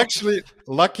you're actually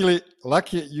lucky.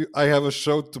 I have a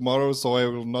show tomorrow, so I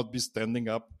will not be standing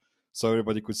up, so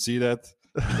everybody could see that.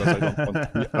 Because I don't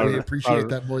want to be We appreciate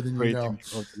that more than you rating know.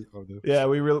 of the- Yeah,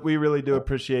 we really do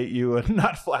appreciate you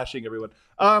not flashing everyone.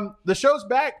 The show's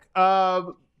back.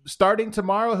 Starting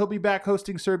tomorrow, he'll be back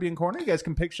hosting Serbian Corner. You guys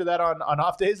can picture that on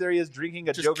off days. There he is drinking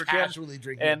a Just Joker can casually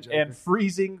drinking a Joker. and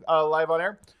freezing live on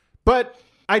air. But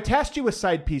I tasked you with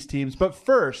side piece teams. But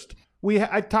first,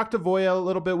 I talked to Voya a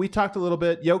little bit. We talked a little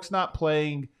bit. Yoke's not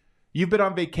playing. You've been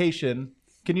on vacation.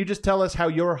 Can you just tell us how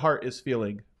your heart is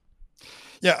feeling?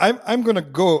 Yeah, I'm gonna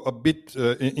go a bit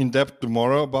in depth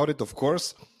tomorrow about it, of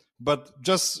course. But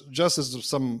just as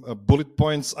some bullet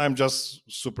points, I'm just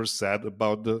super sad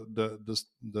about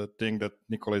the thing that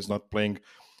Nikola is not playing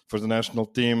for the national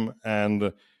team,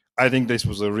 and I think this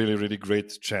was a really great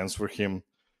chance for him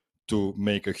to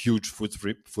make a huge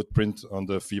footprint on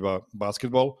the FIBA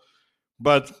basketball.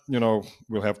 But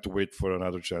we'll have to wait for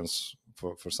another chance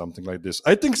for something like this.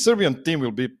 I think Serbian team will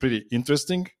be pretty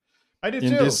interesting I do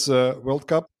in too. this World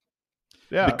Cup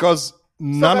Yeah. because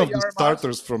none got of the Yaramaz.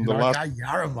 starters from the last.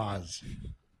 Yaramaz.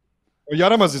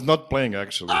 Yaramaz is not playing,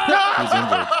 actually. He's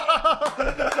injured.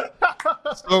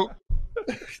 So,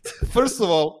 first of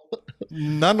all,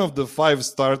 none of the 5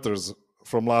 starters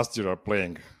from last year are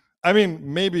playing. I mean,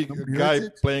 maybe a guy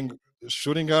Bjorcic? playing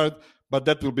shooting guard, but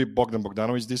that will be Bogdan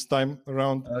Bogdanovic this time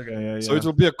around. Okay, yeah. So it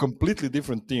will be a completely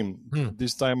different team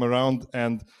this time around.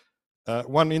 And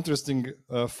one interesting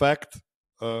fact,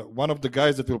 one of the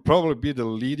guys that will probably be the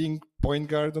leading point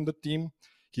guard on the team,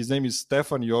 his name is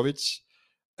Stefan Jovic.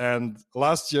 And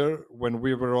last year, when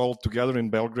we were all together in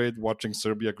Belgrade watching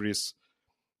Serbia-Greece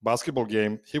basketball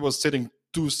game, he was sitting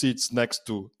 2 seats next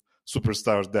to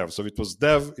superstar Dev. So it was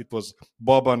Dev, it was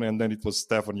Boban, and then it was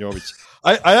Stefan Jovic.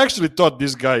 I actually thought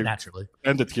this guy Naturally.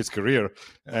 ended his career,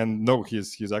 and no,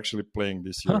 he's actually playing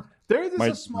this year. There is a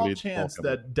Might small lead chance Balkan.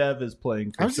 that Dev is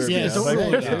playing for I was just Serbia. saying, don't Like,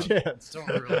 rule there's it a chance. Don't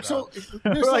rule it out. So,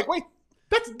 We're Miroslav, like, wait,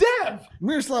 that's Dev.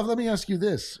 Miroslav, let me ask you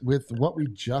this: with what we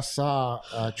just saw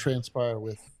transpire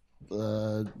with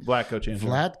Black coach Andrew.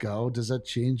 Vlatko, does that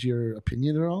change your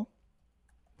opinion at all?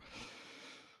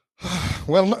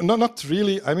 Well, no, not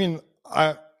really. I mean,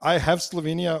 I have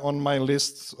Slovenia on my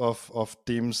list of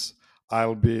teams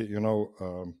I'll be,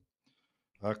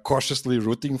 cautiously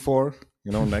rooting for,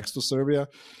 next to Serbia,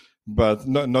 but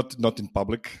not in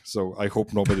public. So I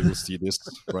hope nobody will see this,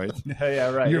 right? Yeah,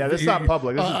 right. Yeah, this is not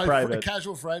public. This is private.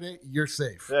 Casual Friday, you're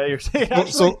safe. Yeah, you're saying.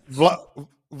 So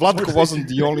Vlatko wasn't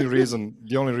the only reason.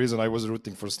 The only reason I was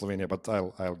rooting for Slovenia, but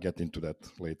I'll get into that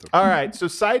later. All right. So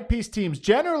side piece teams.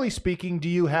 Generally speaking, do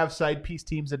you have side piece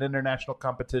teams in international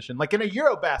competition? Like in a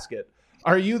Eurobasket,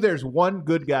 there's one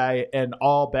good guy and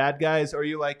all bad guys? Or are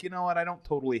you like, you know what? I don't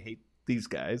totally hate these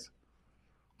guys.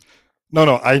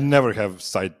 No, I never have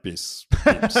side piece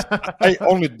teams. I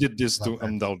only did this to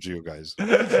indulge you guys.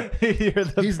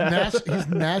 He's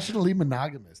nationally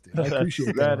monogamous, dude. I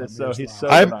appreciate that. That is so. He's so.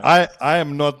 I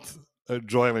am not a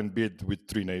Joel Embiid with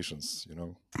 3 nations.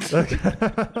 The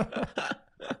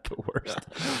worst.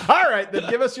 All right, then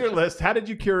give us your list. How did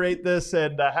you curate this,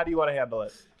 and how do you want to handle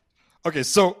it? Okay,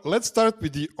 so let's start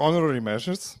with the honorary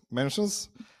mentions.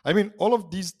 I mean, all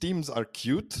of these teams are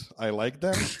cute. I like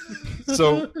them.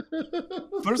 So,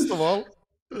 first of all,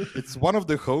 it's one of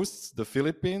the hosts, the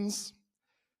Philippines.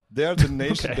 They are the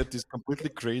nation that is completely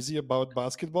crazy about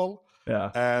basketball.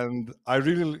 Yeah. And I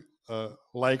really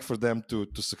like for them to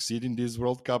succeed in this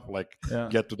World Cup,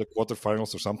 get to the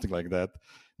quarterfinals or something like that.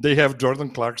 They have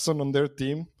Jordan Clarkson on their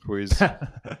team, who is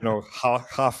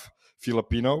half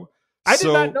Filipino. I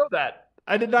did not know that.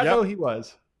 I did not know he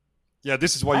was. Yeah,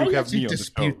 this is why you have me on the show.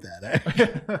 Dispute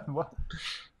that.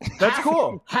 That's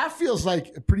cool. Half feels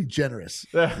like pretty generous.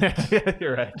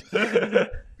 You're right.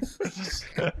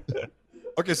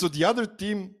 Okay, so the other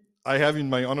team I have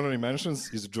in my honorary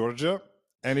mentions is Georgia,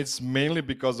 and it's mainly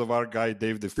because of our guy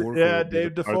Dave DeFore. Yeah,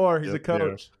 Dave DeFore. He's a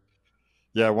coach.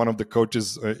 One of the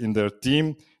coaches in their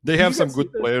team. They have some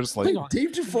good players. Like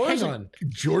Dave DeFore is a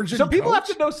Georgian So people coach?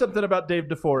 have to know something about Dave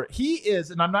DeFore. He is,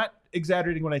 and I'm not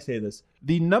exaggerating when I say this,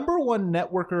 the #1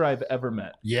 networker I've ever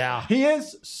met. Yeah. He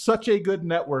is such a good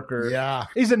networker. Yeah.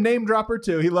 He's a name dropper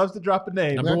too. He loves to drop a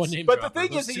name. Number 1 name But dropper. the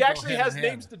thing is, Those he two go actually hand has in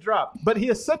hand. names to drop. But he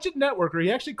is such a networker.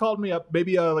 He actually called me up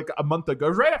maybe like a month ago. It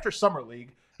was right after Summer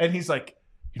League. And he's like,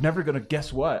 "You're never going to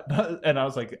guess what?" And I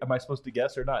was like, "Am I supposed to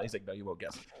guess or not?" He's like, "No, you won't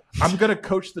guess. I'm going to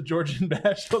coach the Georgian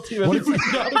national team." What if you-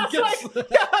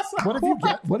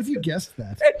 What What if you guessed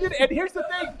that? and here's the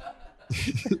thing.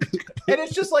 And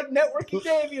it's just like networking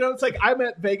Dave, it's like I'm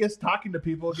at Vegas talking to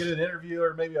people, get an interview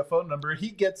or maybe a phone number. He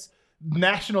gets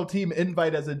national team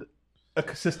invite as an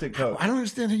assistant coach. I don't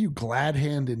understand how you glad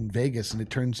hand in Vegas and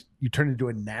you turn into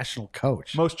a national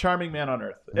coach. Most charming man on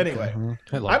earth. Anyway,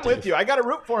 I love I'm with Dave. you. I got to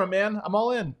root for him, man. I'm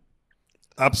all in.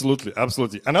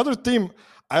 Absolutely. Another team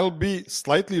I'll be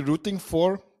slightly rooting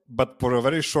for, but for a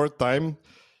very short time,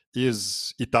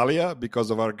 is Italia,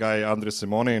 because of our guy Andre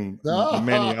Simone and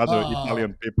many other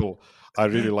Italian people I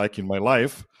really like in my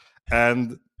life.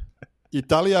 And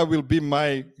Italia will be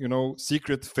my,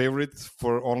 secret favorite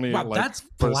for only Wow, that's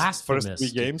first blasphemous. 3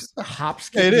 games. The hop, Yeah,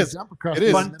 skip, it and is. jump across It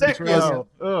is. the Mediterranean.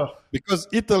 Ugh. Because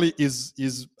Italy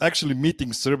is actually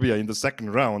meeting Serbia in the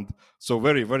second round, so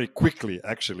very, very quickly,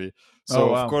 actually. So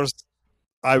Oh, wow. of course,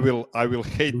 I will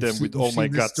hate them with all my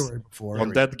guts on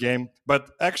that game.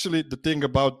 But actually, the thing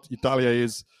about Italia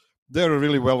is they're a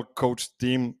really well coached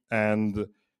team, and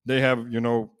they have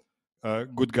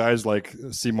good guys like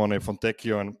Simone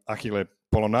Fontecchio and Achille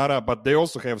Polonara, but they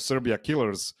also have Serbia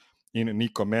killers in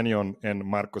Niko Menion and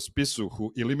Marko Spisu,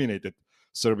 who eliminated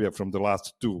Serbia from the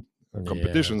last 2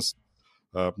 competitions.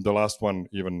 The last one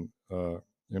even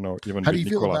even. How do you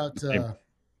feel Nicola about became-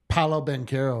 Paolo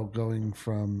Banchero going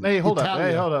from Hey, hold up. Italia?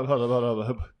 Hey, hold up.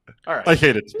 All right. I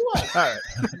hate it. All right.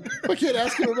 I can't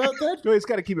ask him about that. So he's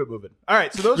got to keep it moving. All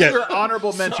right. So those Yeah. are your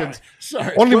honorable mentions.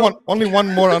 Sorry. Only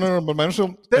one more honorable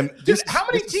mention. And Dude, how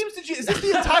many teams did you? Is this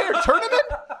the entire tournament?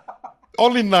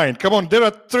 Only 9. Come on, there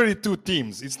are 32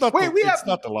 teams. It's not. Wait, it's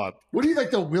not a lot. What are you,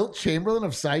 like the Wilt Chamberlain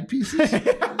of side pieces?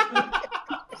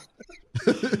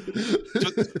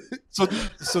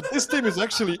 So this team is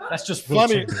actually That's just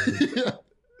funny. funny.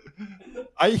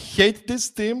 I hate this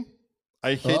team.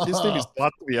 It's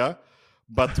Latvia,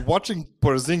 But watching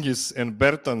Porzingis and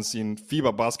Bertans in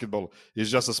FIBA basketball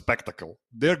is just a spectacle.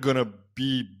 They're gonna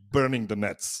be burning the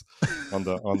nets on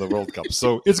the World Cup.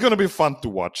 So it's gonna be fun to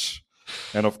watch.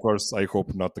 And of course, I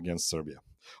hope not against Serbia.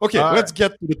 Okay, let's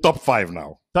get to the top 5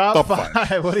 now. Top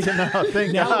five. What do you know?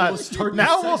 Thank God. We'll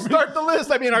start the list.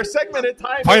 I mean, our segment at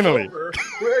time Finally. is over.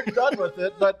 We're done with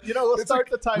it. But, we'll start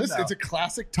the time now. It's a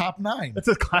classic top 9. It's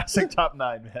a classic top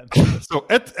 9, man. So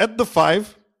at the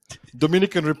 5,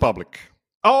 Dominican Republic.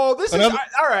 Oh, this is...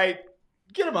 All right.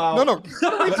 Get him out. No.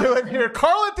 What are we doing here?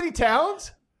 Karl Anthony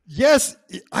Towns? Yes,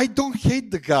 I don't hate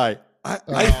the guy.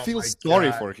 I feel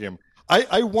sorry for him.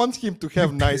 I want him to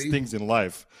have nice things in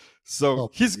life. So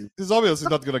he's obviously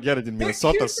not going to get it in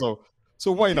Minnesota.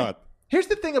 So why not? Here's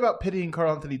the thing about pitying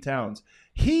Karl Anthony Towns.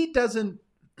 He doesn't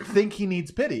think he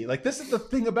needs pity. Like, this is the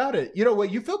thing about it. You know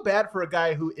what? You feel bad for a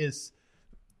guy who is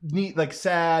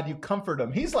sad. You comfort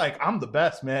him. He's like, I'm the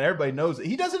best, man. Everybody knows it.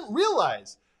 He doesn't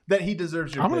realize that he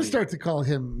deserves your I'm pity. going to start to call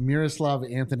him Miroslav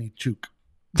Anthony Chuk.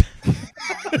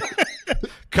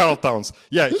 Karl Towns.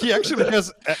 Yeah, he actually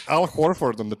has Al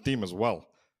Horford on the team as well.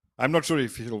 I'm not sure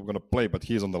if he's going to play, but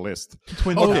he's on the list.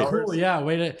 Twin Towers. Cool. Yeah,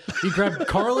 you grabbed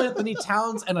Karl Anthony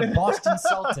Towns and a Boston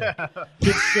Celtic.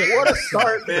 Good shit. What a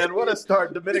start, man. What a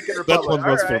start. Dominican Republic. That one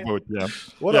was for both, yeah.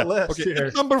 What a list here.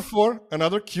 At number 4,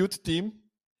 another cute team,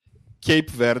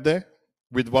 Cape Verde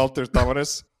with Walter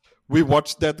Tavares. We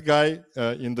watched that guy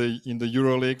in the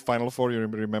EuroLeague Final Four. You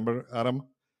remember, Adam?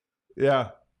 Yeah.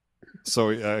 So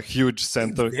a huge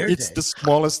center. It's the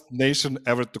smallest nation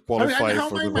ever to qualify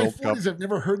for the World Cup. I've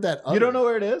never heard that. You don't know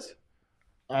where it is?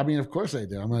 I mean, of course I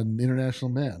do. I'm an international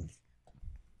man.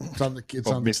 It's on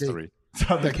the mystery. Cape.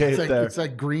 It's on the Cape there. It's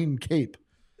like Green Cape.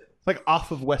 It's like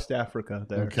off of West Africa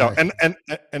there. Okay.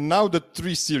 And now the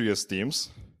 3 serious teams.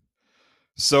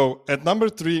 So at number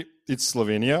 3, it's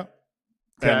Slovenia.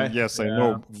 Okay. And yes, I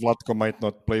know Vlatko might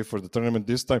not play for the tournament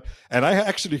this time. And I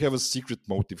actually have a secret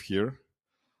motive here.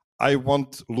 I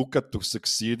want Luka to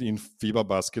succeed in FIBA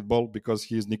basketball because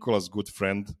he is Nikola's good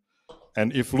friend.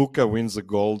 And if Luka wins a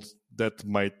gold, that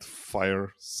might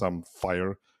fire some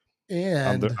fire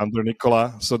under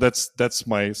Nikola. So that's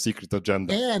my secret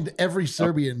agenda. And every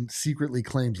Serbian secretly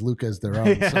claims Luka as their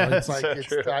own. So it's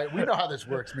like we know how this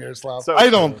works, Miroslav. So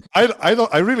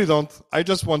I really don't. I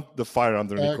just want the fire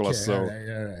under Nikola. Okay, so all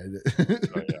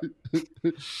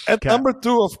right. At number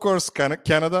 2, of course,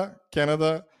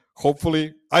 Canada.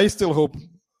 Hopefully, I still hope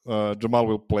Jamal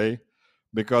will play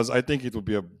because I think it will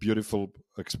be a beautiful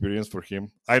experience for him.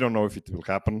 I don't know if it will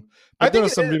happen, but there are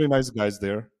some really nice guys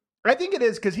there. I think it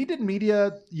is because he did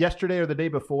media yesterday or the day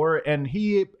before, and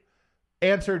he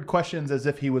answered questions as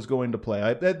if he was going to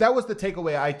play. That was the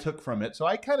takeaway I took from it. So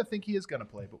I kind of think he is going to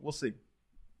play, but we'll see.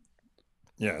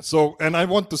 Yeah. So, and I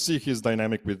want to see his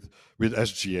dynamic with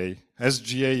SGA.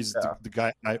 SGA is the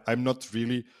guy I'm not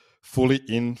really fully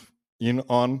in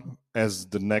on as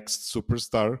the next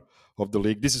superstar of the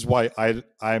league. This is why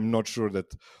I'm not sure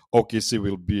that OKC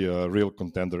will be a real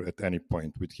contender at any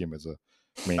point with him as a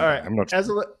main guy. I'm not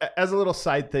sure. As a little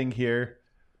side thing here,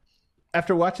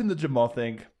 after watching the Jamal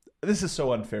thing, this is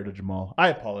so unfair to Jamal. I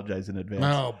apologize in advance.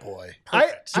 Oh boy.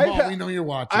 Jamal, we know you're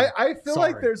watching. I feel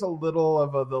like there's a little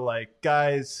of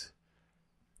guys,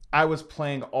 I was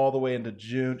playing all the way into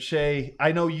June. Shay,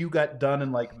 I know you got done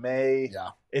in May.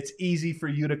 Yeah. It's easy for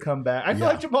you to come back. I feel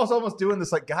like Jamal's almost doing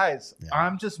this guys,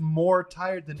 I'm just more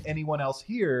tired than anyone else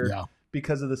here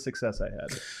because of the success I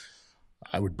had.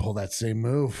 I would pull that same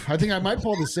move. I think I might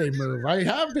pull the same move. I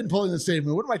have been pulling the same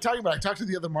move. What am I talking about? I talked to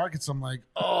the other markets. I'm like,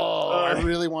 I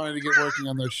really wanted to get working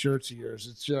on those shirts of yours.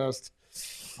 It's just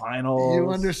finals.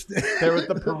 You understand? There was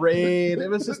the parade. There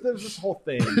was this whole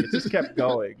thing. It just kept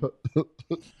going.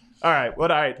 All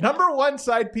right. Number 1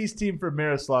 side piece team for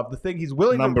Miroslav. The thing he's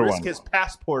willing to risk his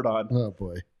passport on. Oh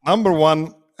boy. Number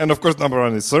 1, and of course, number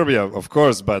 1 is Serbia, of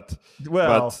course. But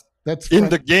that's in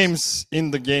the games.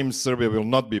 Serbia will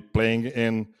not be playing.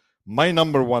 And my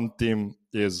number 1 team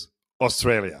is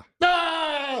Australia.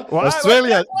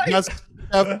 Australia does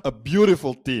have a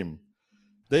beautiful team.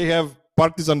 They have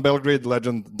Partizan Belgrade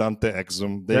legend Dante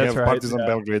Exum. They have Partizan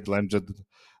Belgrade legend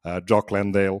Jock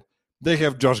Landale. They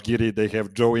have Josh Giddey. They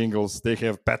have Joe Ingles. They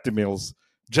have Patty Mills.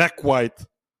 Jack White.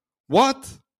 What?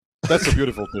 That's a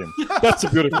beautiful team. That's a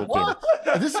beautiful team.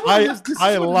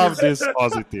 I love this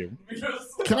Aussie team.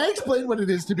 Can I explain what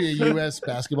it is to be a U.S.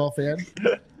 basketball fan?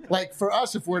 For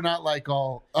us, if we're not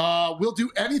we'll do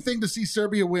anything to see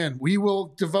Serbia win. We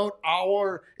will devote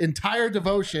our entire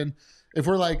devotion. If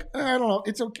we're I don't know,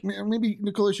 it's okay. Maybe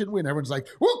Nikola shouldn't win. Everyone's like,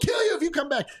 we'll kill you if you come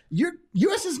back. Your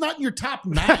U.S. is not in your top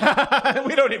 9.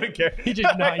 We don't even care. He did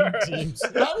 9 teams.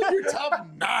 Not in your top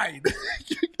 9.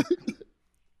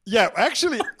 Yeah,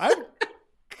 actually, I'm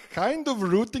kind of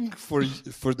rooting for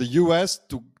the U.S.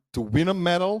 to win a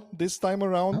medal this time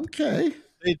around. Okay.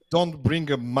 They don't bring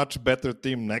a much better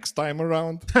team next time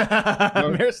around.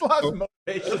 Miroslav's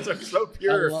motivations are so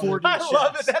pure. I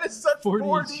love it. That is such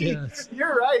 4D.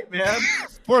 You're right, man.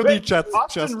 4D chess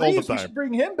Austin all the Reeves, we time. should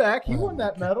bring him back. He won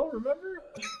that medal, remember?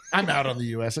 I'm out on the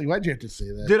U.S. Like, why'd you have to say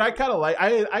that? Dude, I kind of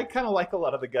like a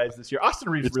lot of the guys this year. Austin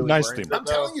Reeves It's really nice worries team. it, I'm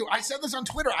though. telling you, I said this on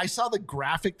Twitter. I saw the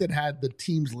graphic that had the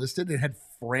teams listed. It had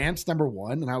France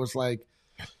 #1, and I was like,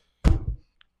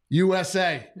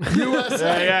 USA.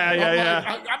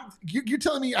 Yeah. You're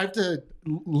telling me I have to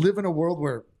live in a world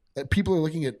where people are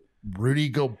looking at Rudy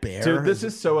Gobert? Dude, this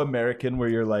is so American where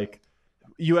you're like,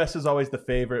 U.S. is always the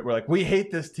favorite. We're like, we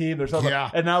hate this team. There's something. Yeah.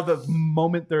 And now the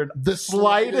moment they're The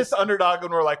slightest underdog,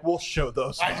 and we're like, we'll show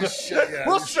those.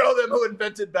 We'll show them who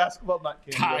invented basketball. Not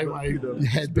Canada, tie but, my you know,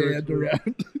 headband spiritually.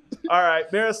 around. All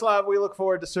right, Miroslav, we look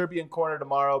forward to Serbian Corner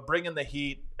tomorrow, bringing the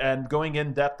heat and going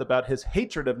in depth about his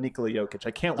hatred of Nikola Jokic.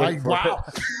 I can't wait for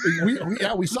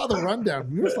it. we saw the rundown.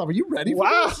 Miroslav, are you ready for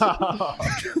this? Wow.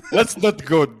 Let's not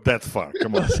go that far.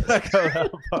 Come on.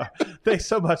 Thanks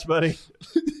so much, buddy.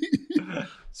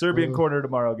 Serbian Corner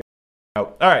tomorrow.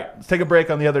 All right, let's take a break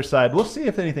on the other side. We'll see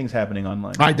if anything's happening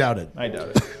online. I doubt it. I doubt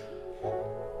it.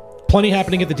 Plenty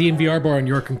happening at the DNVR bar in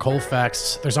York and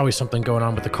Colfax. There's always something going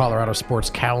on with the Colorado sports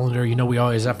calendar. You know, we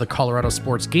always have the Colorado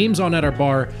sports games on at our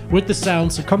bar with the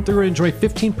sound. So come through and enjoy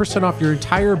 15% off your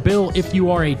entire bill if you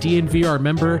are a DNVR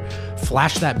member.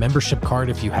 Flash that membership card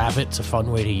if you have it. It's a fun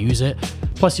way to use it.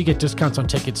 Plus, you get discounts on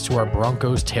tickets to our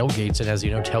Broncos tailgates. And as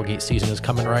you know, tailgate season is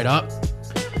coming right up.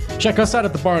 Check us out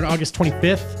at the bar on August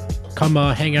 25th. Come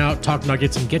hang out, talk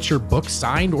Nuggets, and get your book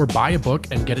signed or buy a book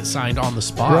and get it signed on the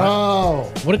spot.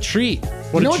 Bro. What a treat.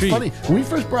 What You know a treat. what's funny? When we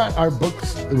first brought our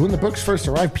books, when the books first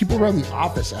arrived, people around the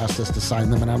office asked us to sign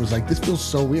them, and I was like, this feels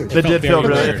so weird. It did feel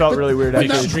very really, weird. it felt really weird.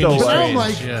 But Actually, now- it's still but now way. I'm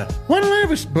like, Yeah. why don't I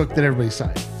have a book that everybody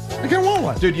signed? Like, I want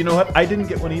one. Dude, you know what? I didn't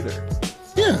get one either.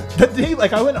 Yeah. The day,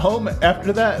 like, I went home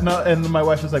after that, and my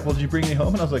wife was like, "Well, did you bring me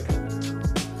home?" And I was like,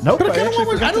 "Nope." But I kind of actually want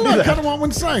one. forgot I to don't do know. I that. kind of want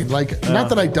one signed. Like, not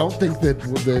that I don't think that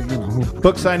the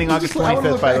Book signing August Just- I wanna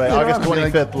 25th, look by the way. back later August on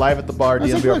and be 25th, live at the bar,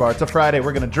 was like, DNVR look. bar. It's a Friday.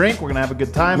 We're going to drink. We're going to have a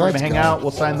good time. We're Let's going to hang go. out.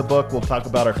 We'll sign the book. We'll talk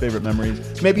about our favorite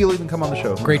memories. Maybe you'll even come on the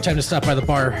show. Great time to stop by the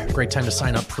bar. Great time to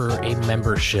sign up for a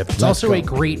membership. It's Let's also go. a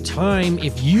great time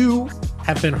if you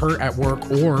have been hurt at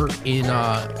work or in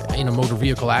a motor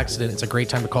vehicle accident. It's a great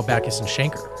time to call Backus and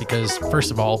Shanker because, first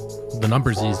of all, the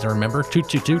number's easy to remember: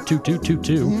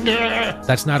 222-2222.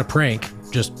 That's not a prank.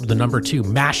 Just the number 2.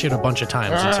 Mash it a bunch of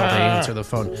times until they answer the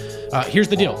phone. Here's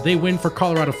the deal. They win for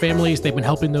Colorado families. They've been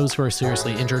helping those who are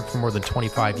seriously injured for more than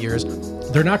 25 years.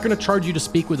 They're not going to charge you to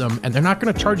speak with them, and they're not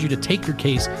going to charge you to take your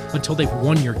case until they've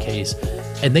won your case.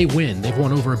 And they win. They've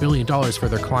won over $1 billion for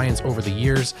their clients over the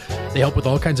years. They help with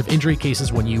all kinds of injury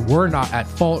cases when you were not at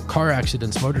fault: car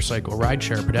accidents, motorcycle,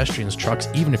 rideshare, pedestrians, trucks,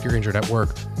 even if you're injured at work.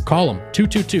 Call them,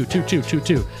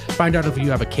 222-2222. Find out if you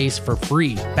have a case for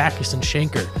free. Backus and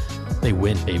Shanker. They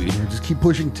win, baby. just keep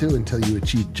pushing 2 until you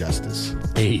achieve justice.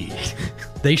 Hey,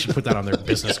 they should put that on their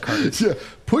business cards. Yeah.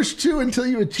 Push 2 until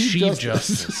you achieve Achieve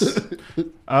justice. justice.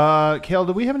 Kale,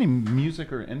 do we have any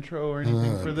music or intro or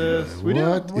anything for this? We do.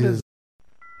 What What is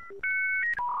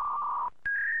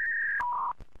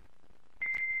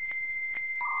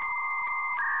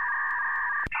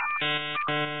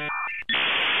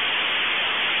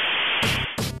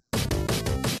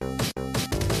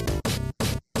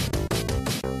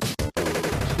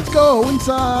Let's go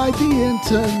inside the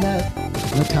internet.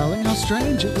 No telling how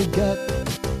strange it will get.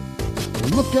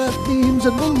 We'll look at memes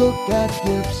and we'll look at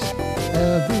GIFs.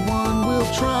 Everyone will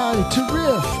try to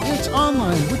riff. It's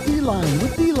online with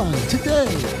D-Line today.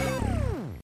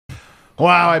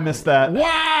 Wow, I missed that.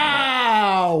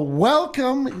 Wow!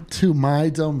 Welcome to my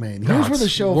domain. Here's where the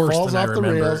it's show worse falls than I off the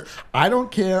remember. rails. I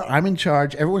don't care. I'm in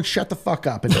charge. Everyone shut the fuck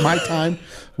up. It's my time.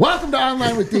 Welcome to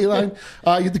Online with D-Line.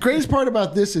 The greatest part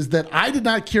about this is that I did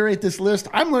not curate this list.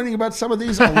 I'm learning about some of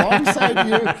these alongside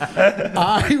you.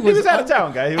 He was out of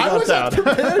town, guy. He was I out of was not town.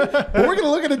 prepared, but we're going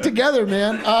to look at it together,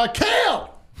 man.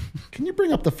 Kale! Can you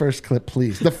bring up the first clip,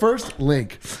 please? The first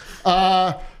link.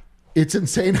 It's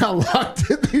insane how locked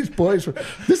in these boys were.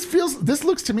 This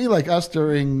looks to me like us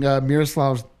during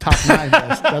Miroslav's top 9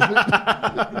 list, doesn't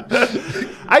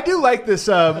it? I do like this.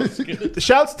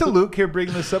 Shouts to Luke here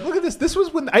bringing this up. Look at this. This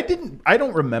was when I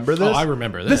don't remember this. Oh, I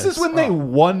remember This this. is when they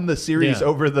won the series Yeah.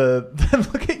 over the.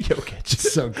 Look at Jokic.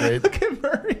 It's so great. Look at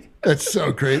Murray. That's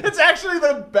so great. It's actually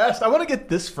the best. I want to get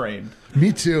this framed.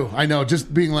 Me too. I know.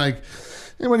 Just being like,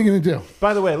 And what are you going to do?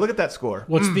 By the way, look at that score.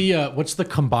 What's the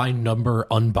combined number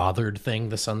unbothered thing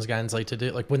the Suns guys like to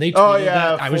do? Like when they tweeted Oh, yeah,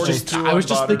 that, I was just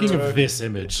 42 thinking unbothered. of this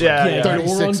image. Yeah, Like, yeah.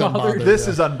 36 you're unbothered. unbothered. This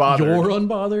is unbothered. You're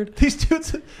unbothered. These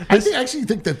dudes. Actually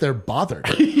think that they're bothered.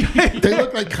 They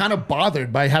look like kind of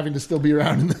bothered by having to still be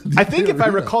around. In the I think if I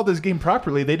arena. recall this game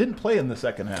properly, they didn't play in the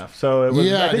second half. So it was,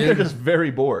 Yeah, I think dude. they're just very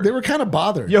bored. They were kind of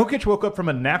bothered. Jokic woke up from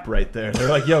a nap right there. They're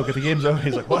like, yo, get the game's over.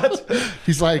 He's like, what?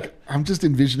 He's like, I'm just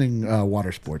envisioning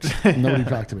water sports. Nobody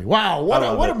talk to me. Wow, what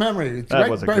love a it. memory. That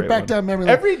was a great back one. down memory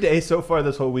lane. Every day so far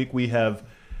this whole week, we have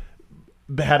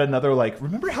had another, like,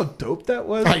 remember how dope that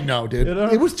was? I know, dude. You know?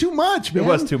 It was too much, man. It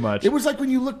was too much. It was like when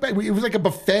you look back, it was like a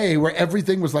buffet where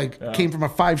everything was like came from a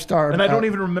 5-star. And I don't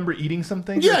even remember eating some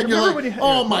things. Yeah, Like, and you're remember like, when you had-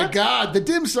 oh my what? God, the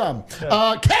dim sum.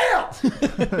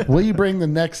 Kale! Will you bring the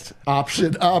next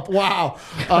option up? Wow.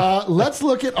 Let's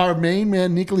look at our main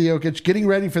man, Nikola Jokic, getting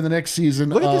ready for the next season.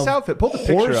 Look at this of outfit. Pull the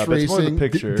picture horse up. It's more the racing.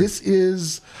 picture. This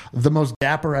is the most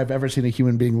dapper I've ever seen a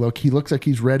human being look. He looks like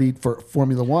he's ready for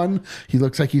Formula One. He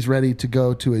looks like he's ready to go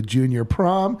to a junior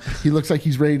prom. He looks like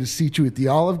he's ready to seat you at the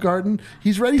Olive Garden.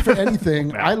 He's ready for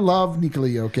anything. I love Nikola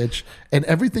Jokic, and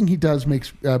everything he does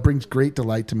brings great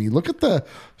delight to me. Look at the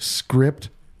script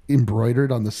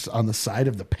embroidered on the side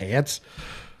of the pants.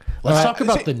 Let's talk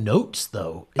about the notes,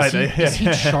 though. Is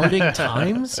he charting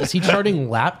times? Is he charting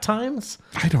lap times?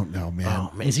 I don't know, man.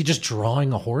 Oh, man. Is he just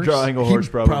drawing a horse? Drawing a horse,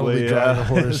 probably probably. drawing Yeah. a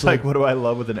horse, It's like, like- what do I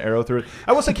love with an arrow through it?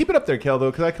 I will say, keep it up there, Kel, though,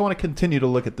 because I want to continue to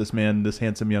look at this man, this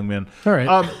handsome young man. All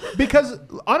right. Because,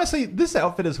 honestly, this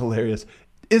outfit is hilarious.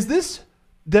 Is this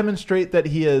demonstrate that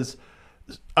he is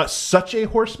such a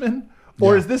horseman?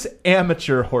 Or is this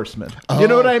amateur horseman? You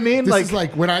know what I mean? This is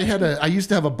like when I used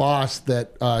to have a boss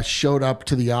that showed up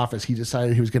to the office. He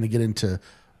decided he was going to get into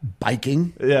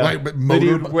biking, Yeah. like Did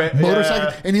motorcycle,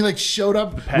 yeah. and he like showed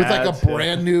up with like a pads, yeah.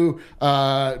 brand new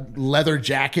leather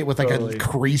jacket with like Totally. a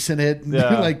crease in it. And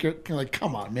Yeah. you're like, you're kind of like,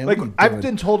 come on, man. Like what are you I've doing?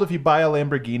 been told, if you buy a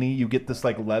Lamborghini, you get this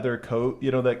like leather coat, you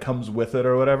know, that comes with it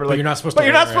or whatever. Like, you're not supposed but to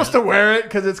you're wear not supposed to wear it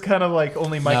because it's kind of like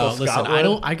only Michael No, listen, Scott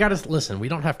would. I gotta listen. We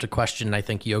don't have to question, I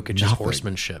think, Jokic's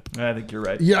horsemanship. I think you're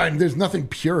right. Yeah, and there's nothing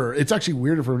pure. It's actually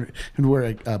weirder for him to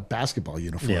wear a basketball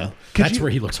uniform. Yeah. Could That's you-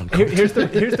 where he looks Here- uncomfortable.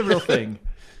 here's the real thing.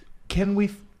 Can we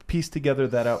piece together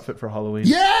that outfit for Halloween?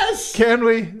 Yes. Can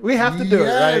we? We have to do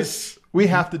Yes. it, right? We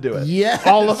have to do it. Yes.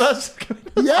 All of us.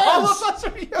 Yes. All of us are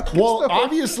Jokic. Well,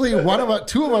 obviously,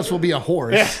 two of us will be a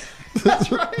horse.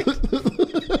 That's right.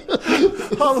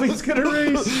 Halloween's gonna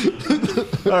race.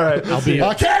 All right. I'll be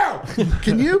Carol,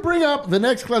 can you bring up the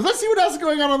next class? Let's see what else is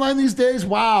going on online these days.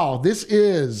 Wow, this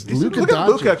is Luka Look at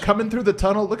Luka Doncic. coming through the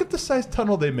tunnel. Look at the size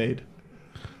tunnel they made.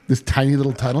 This tiny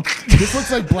little tunnel. This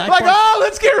looks like Black Like, Bart. oh,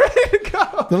 let's get ready to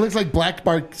go. That looks like Black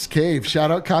Bart's cave.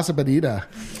 Shout out Casa Bonita.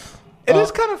 It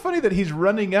is kind of funny that he's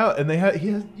running out and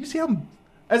you see how,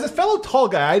 as a fellow tall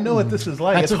guy, I know what this is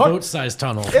like. That's it's a hard, boat-sized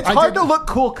tunnel. it's I hard did- to look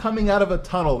cool coming out of a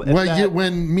tunnel. and Well, that-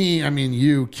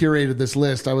 you curated this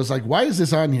list. I was like, why is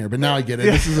this on here? But now I get it.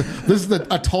 This is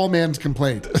a tall man's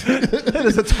complaint. it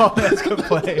is a tall man's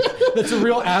complaint. That's a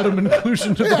real Adam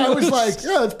inclusion to the Yeah, I was list.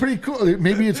 like, yeah, that's pretty cool.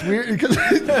 Maybe it's weird because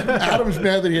Adam's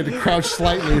mad that he had to crouch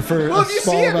slightly for Well, a if you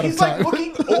small see him, amount he's of time. like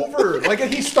looking over. Like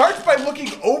he starts by looking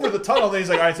over the tunnel. Then he's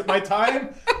like, "All right, is it my time?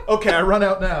 Okay, I run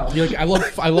out now." You're like,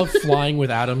 I love flying with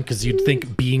Adam because you'd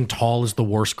think being tall is the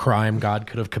worst crime God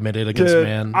could have committed against Dude,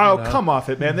 man. oh, you know? come off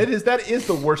it, man. That is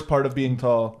the worst part of being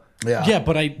tall. yeah.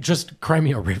 But I just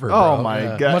Crimea River. Oh, bro. my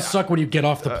God. It must suck when you get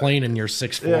off the plane and you're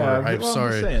 6'4". I'm well,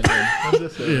 sorry. just saying, man. I'm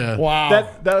just saying. Yeah. Wow.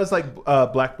 That was like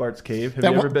Black Bart's cave. Have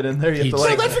That you ever wa- been in there? You have to No, So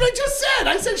like. that's what I just said.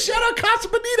 I said, shout out Casa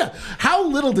Bonita. How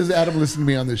little does Adam listen to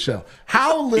me on this show?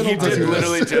 How little He does did he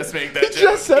literally listen? just make that joke.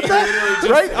 just said He that? literally just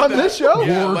Right? said On that. this show?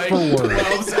 Yeah, Word like for word.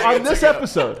 12 seconds On this ago.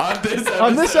 episode.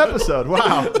 On this episode.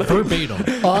 Wow. Verbatim.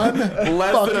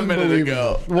 Less than a minute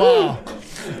ago. Wow.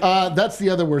 That's the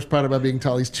other worst part about being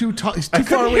tall. He's too tall. He's too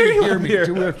far couldn't away hear to you hear up me. here.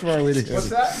 Too far away to hear What's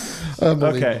me. that?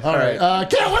 Unbelievable. Okay, All right.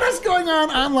 Kat, what is going on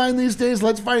online these days?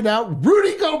 Let's find out.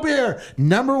 Rudy Gobert,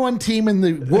 number one team in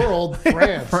the world,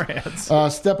 France.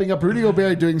 France. Stepping up. Rudy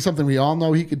Gobert doing something we all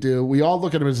know he could do. We all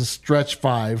look at him as a stretch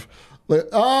five.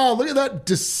 Oh, look at that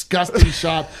disgusting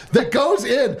shot that goes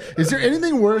in. Is there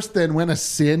anything worse than when a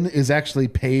sin is actually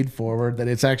paid forward, that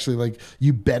it's actually like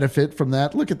you benefit from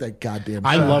that? Look at that goddamn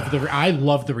I shot.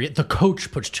 love the coach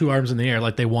puts two arms in the air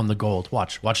like they won the gold.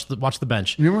 Watch the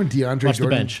bench. Remember when DeAndre Watch the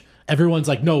Jordan... bench. Everyone's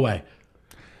like, no way.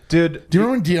 Dude, Do you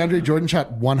remember when DeAndre Jordan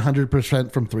shot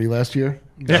 100% from three last year?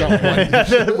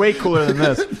 way cooler than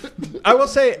this. I will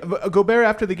say, Gobert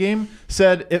after the game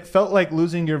said it felt like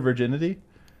losing your virginity.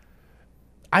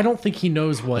 I don't think he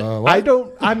knows what.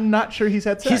 I'm not sure he's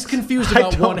had sex. He's confused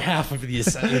about one half of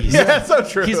these. Yeah, that's so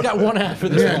true. He's got one half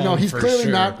of this. Yeah, no, he's clearly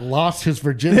not lost his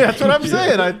virginity. Yeah, that's what I'm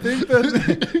saying. I think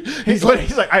that he's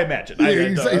like, I imagine. Yeah,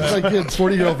 he's like a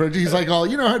 40-year-old virgin. He's like, oh,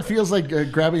 you know how it feels like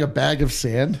grabbing a bag of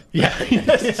sand? Yeah.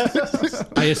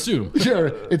 I assume. Sure.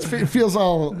 It feels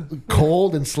all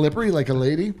cold and slippery like a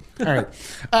lady. All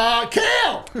right.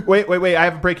 Kale! Wait. I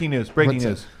have breaking news. What's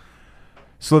News.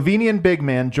 Slovenian big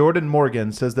man Jordan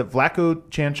Morgan says that Vlatko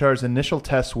Čančar's initial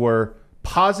tests were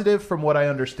positive from what I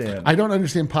understand. I don't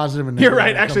understand positive and negative. You're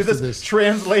right. when it Actually, comes to this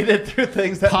translated through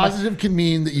things that positive can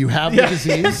mean that you have the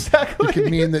disease. Exactly. It can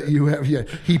mean that you have. Yeah,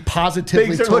 he positively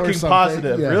things are tore looking something.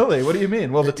 positive. Yeah. Really? What do you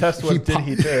mean? Well, the test was did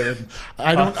he tear?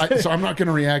 I don't. So I'm not going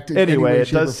to react. To Anyway, any it does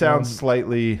shape, or form. sound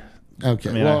slightly. Okay.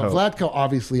 I mean, well, I hope. Vlatko,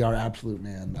 obviously our absolute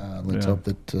man. Let's hope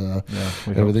that we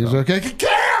hope everything's so. okay.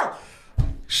 Kale!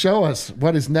 Show us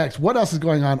what is next. What else is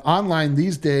going on online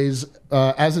these days?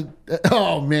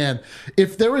 Oh man,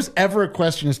 if there was ever a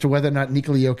question as to whether or not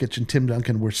Nikola Jokic and Tim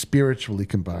Duncan were spiritually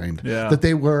combined, that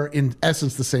they were in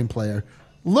essence the same player.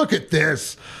 Look at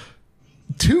this.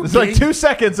 It's like 2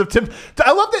 seconds of Tim.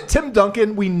 I love that Tim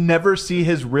Duncan, we never see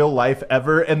his real life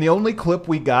ever. And the only clip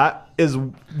we got is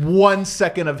 1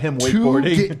 second of him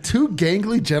wakeboarding. Two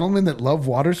gangly gentlemen that love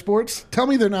water sports. Tell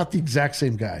me they're not the exact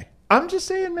same guy. I'm just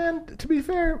saying, man, to be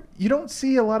fair, you don't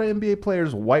see a lot of NBA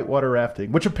players whitewater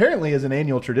rafting, which apparently is an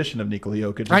annual tradition of Nikola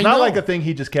Jokic. It's not like a thing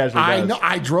he just casually does. I know.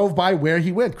 I drove by where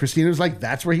he went. Christina was like,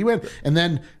 that's where he went. And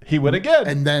then he went again.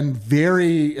 And then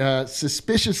very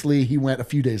suspiciously, he went a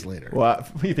few days later. Well,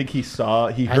 you think he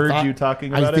heard you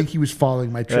talking about it? I think he was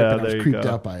following my trip and I was creeped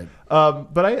out by it.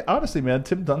 But I honestly, man,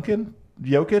 Tim Duncan,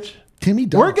 Jokic, Timmy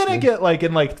Duncan. We're going to get like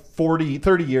in like 30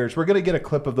 years, we're going to get a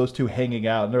clip of those two hanging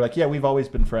out. And they're like, yeah, we've always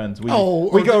been friends. We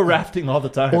go rafting all the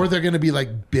time. Or they're going to be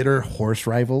like bitter horse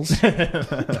rivals.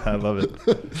 I love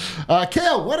it.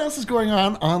 Kale, what else is going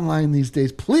on online these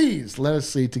days? Please let us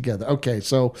see together. Okay,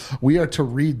 so we are to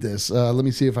read this. Let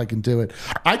me see if I can do it.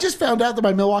 I just found out that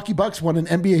my Milwaukee Bucks won an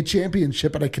NBA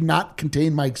championship and I cannot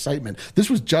contain my excitement.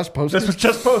 This was just posted.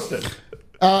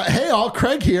 Hey all,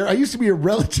 Craig here. I used to be a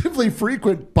relatively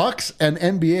frequent Bucks and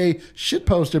NBA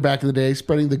shitposter back in the day,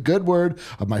 spreading the good word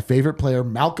of my favorite player,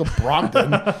 Malcolm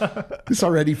Brogdon. This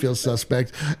already feels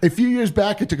suspect. A few years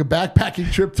back, I took a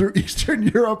backpacking trip through Eastern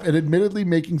Europe and admittedly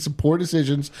making some poor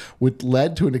decisions, which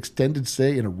led to an extended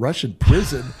stay in a Russian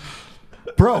prison.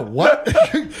 Bro, what?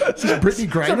 This is Brittany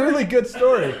Griner? It's a really good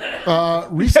story.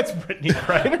 That's Brittany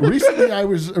Griner. Recently, I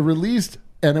was released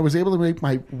and I was able to make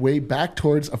my way back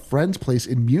towards a friend's place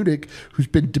in Munich who's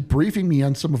been debriefing me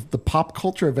on some of the pop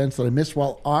culture events that I missed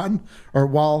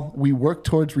while we work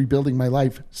towards rebuilding my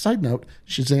life. Side note,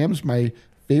 Shazam's my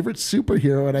favorite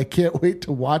superhero and I can't wait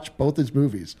to watch both his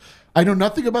movies. I know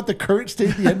nothing about the current state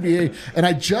of the NBA and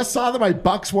I just saw that my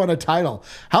Bucks won a title.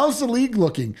 How's the league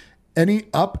looking? Any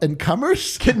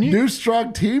up-and-comers? New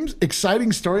strong teams?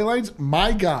 Exciting storylines?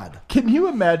 My God. Can you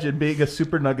imagine being a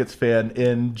Super Nuggets fan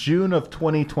in June of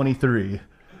 2023,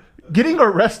 getting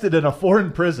arrested in a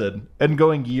foreign prison and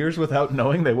going years without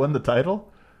knowing they won the title?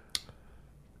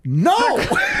 No!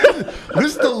 This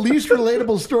is the least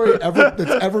relatable story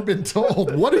that's ever been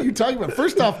told. What are you talking about?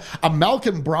 First off, a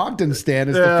Malcolm Brogdon stan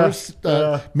is the first.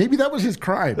 Maybe that was his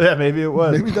crime. Yeah, maybe it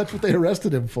was. Maybe that's what they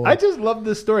arrested him for. I just love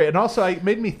this story. And also, it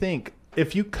made me think,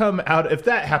 if you come out, if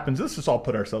that happens, let's just all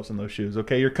put ourselves in those shoes,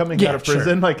 okay? You're coming out of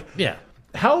prison. Sure.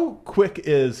 How quick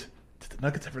did the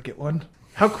Nuggets ever get one?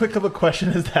 How quick of a question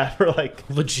is that for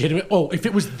legitimate? Oh, if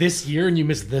it was this year and you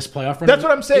missed this playoff run, that's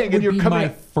what I'm saying. And you're coming. My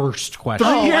first question.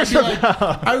 3 years from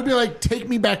now, I would be like, take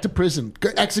me back to prison,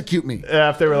 execute me.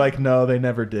 If they were like, no, they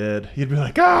never did, you'd be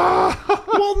like, ah.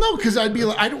 Well, no, because I'd be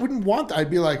like, I wouldn't want that. I'd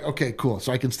be like, okay, cool,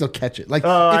 so I can still catch it. Like,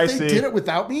 if they did it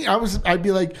without me, I'd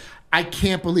be like, I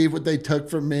can't believe what they took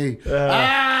from me.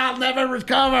 I'll never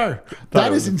recover.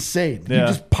 That is insane. Yeah. You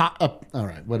just pop up. All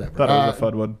right, whatever. Thought it was a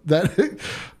fun one.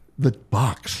 The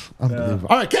Bucks. Unbelievable.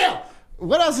 All right, Kale,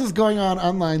 what else is going on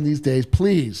online these days?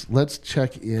 Please, let's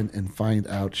check in and find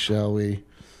out, shall we?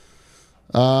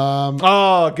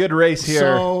 Good race here.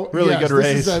 So, really good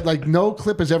race. This is no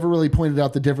clip has ever really pointed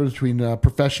out the difference between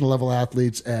professional level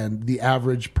athletes and the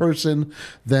average person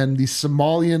than the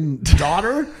Somalian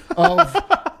daughter of...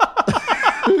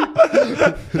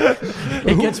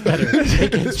 It gets better.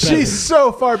 She's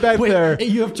so far back there.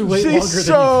 You have to wait longer than She's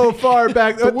so you think. far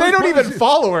back. They don't even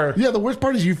follow her. Yeah, the worst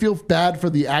part is you feel bad for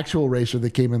the actual racer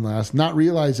that came in last, not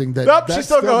realizing that. She's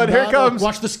still going. Here it comes.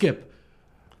 Watch the skip.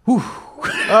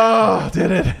 Oh,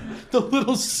 did it? The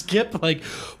little skip,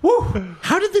 woo.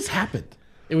 How did this happen?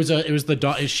 It was the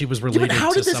daughter. She was related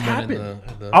how did to this someone happen? in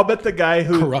the I'll bet the guy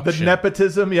who Corruption. the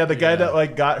nepotism, the guy that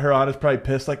like got her on is probably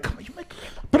pissed. Like, come on, you make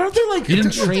But aren't there like You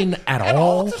didn't train at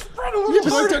all? just run a little Yeah,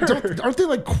 but harder. aren't there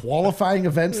like qualifying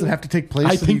events that have to take place?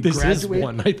 I so think you this graduate? is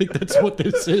one. I think that's what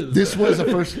this is. This was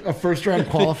a first round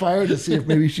qualifier to see if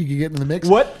maybe she could get in the mix.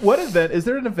 What event is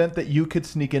there an event that you could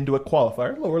sneak into a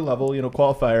qualifier, lower level,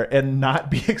 qualifier, and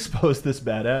not be exposed this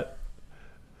bad at?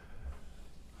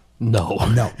 No.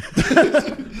 No,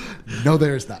 no,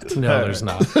 there is not. No, there's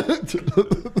not.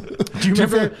 Do you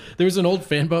remember there was an old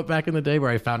fan boat back in the day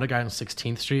where I found a guy on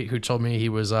 16th Street who told me he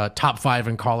was top 5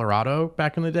 in Colorado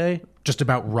back in the day, just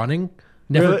about running.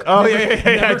 Never, Really? Oh, never- yeah,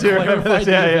 never I do remember clarified this.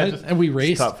 the Yeah, event, just- and we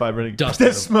raced. Top 5 running. Dusted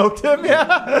That him. smoked him,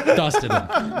 yeah. Dusted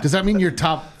him. Does that mean you're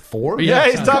top 4? Yeah,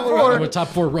 he's top 4. I'm a top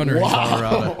 4 runner in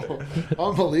Colorado.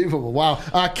 Unbelievable! Wow,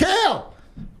 Kale,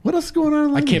 what else is going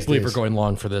on? I can't believe we're going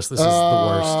long for this. This is the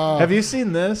worst. Have you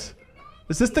seen this?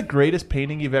 Is this the greatest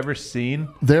painting you've ever seen?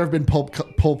 There have been pulp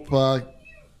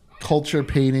culture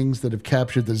paintings that have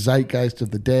captured the zeitgeist of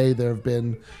the day. There have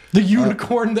been. The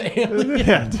unicorn, the alien.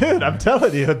 Yeah, dude, I'm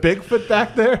telling you, a Bigfoot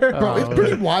back there. Bro, it's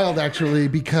pretty wild actually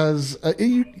because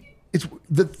it's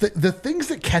the things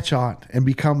that catch on and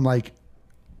become like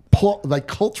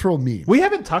cultural memes. We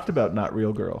haven't talked about Not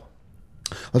Real Girl.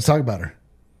 Let's talk about her.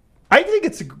 I think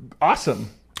it's awesome.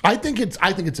 I think it's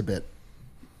a bit.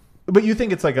 But you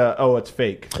think it's like it's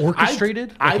fake.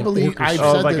 Orchestrated? I Like an believe orchestra- I've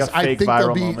Oh, said like this. a I fake think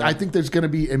viral moment. I think there's going to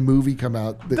be a movie come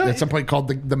out at some point called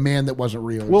the Man That Wasn't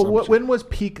Real. or Well, some shit. when was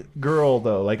peak girl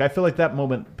though? Like I feel like that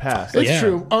moment passed. It's Yeah.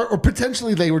 true, or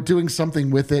potentially they were doing something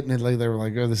with it, and they were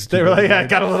like, "Oh, this is too They were big. like, yeah, it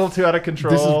got a little too out of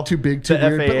control. This is too big, too The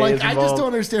weird." But FAA like, is I just involved. don't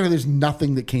understand how there's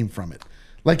nothing that came from it.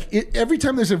 Like every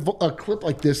time there's a clip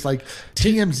like this, like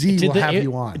TMZ will have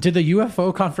you on. Did the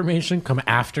UFO confirmation come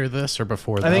after this or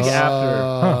before this? I think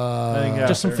after. I think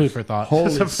Just some after. food for thought.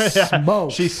 Holy Yeah, smoke!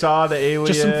 She saw the alien.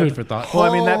 Just some food for thought. Well,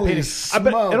 I mean that Holy painting. But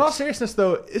in all smokes. seriousness,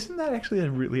 though, isn't that actually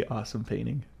a really awesome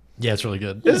painting? Yeah, it's really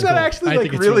good. Isn't that actually I like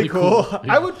think it's really cool?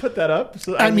 Yeah. I would put that up.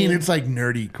 So, I mean, it's like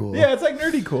nerdy cool. yeah, it's like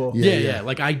nerdy cool. Yeah.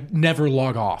 Like I never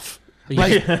log off.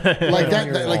 like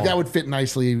that would fit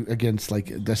nicely against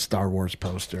like the Star Wars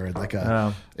poster and like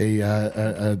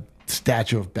a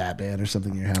statue of Batman or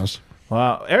something in your house.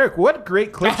 Wow, Eric, what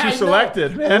great clips I you know.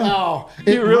 selected, man! Wow.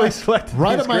 You really selected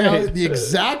right these up my great. alley. The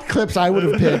exact clips I would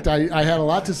have picked. I had a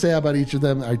lot to say about each of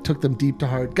them. I took them deep to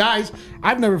heart. Guys,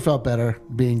 I've never felt better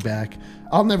being back.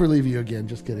 I'll never leave you again.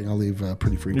 Just kidding. I'll leave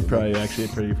pretty frequently. Probably actually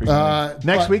pretty freaking.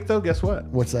 Next but- week, though, guess what?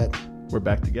 What's that? We're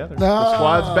back together. The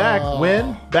squad's back.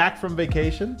 Win, back from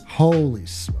vacation. Holy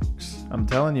smokes. I'm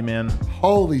telling you, man.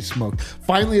 Holy smokes.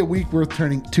 Finally a week worth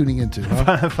tuning into.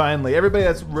 Huh? Finally, everybody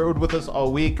that's rode with us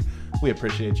all week, we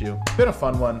appreciate you. Been a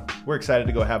fun one. We're excited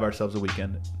to go have ourselves a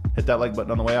weekend. Hit that like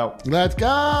button on the way out. Let's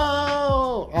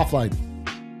go. Offline.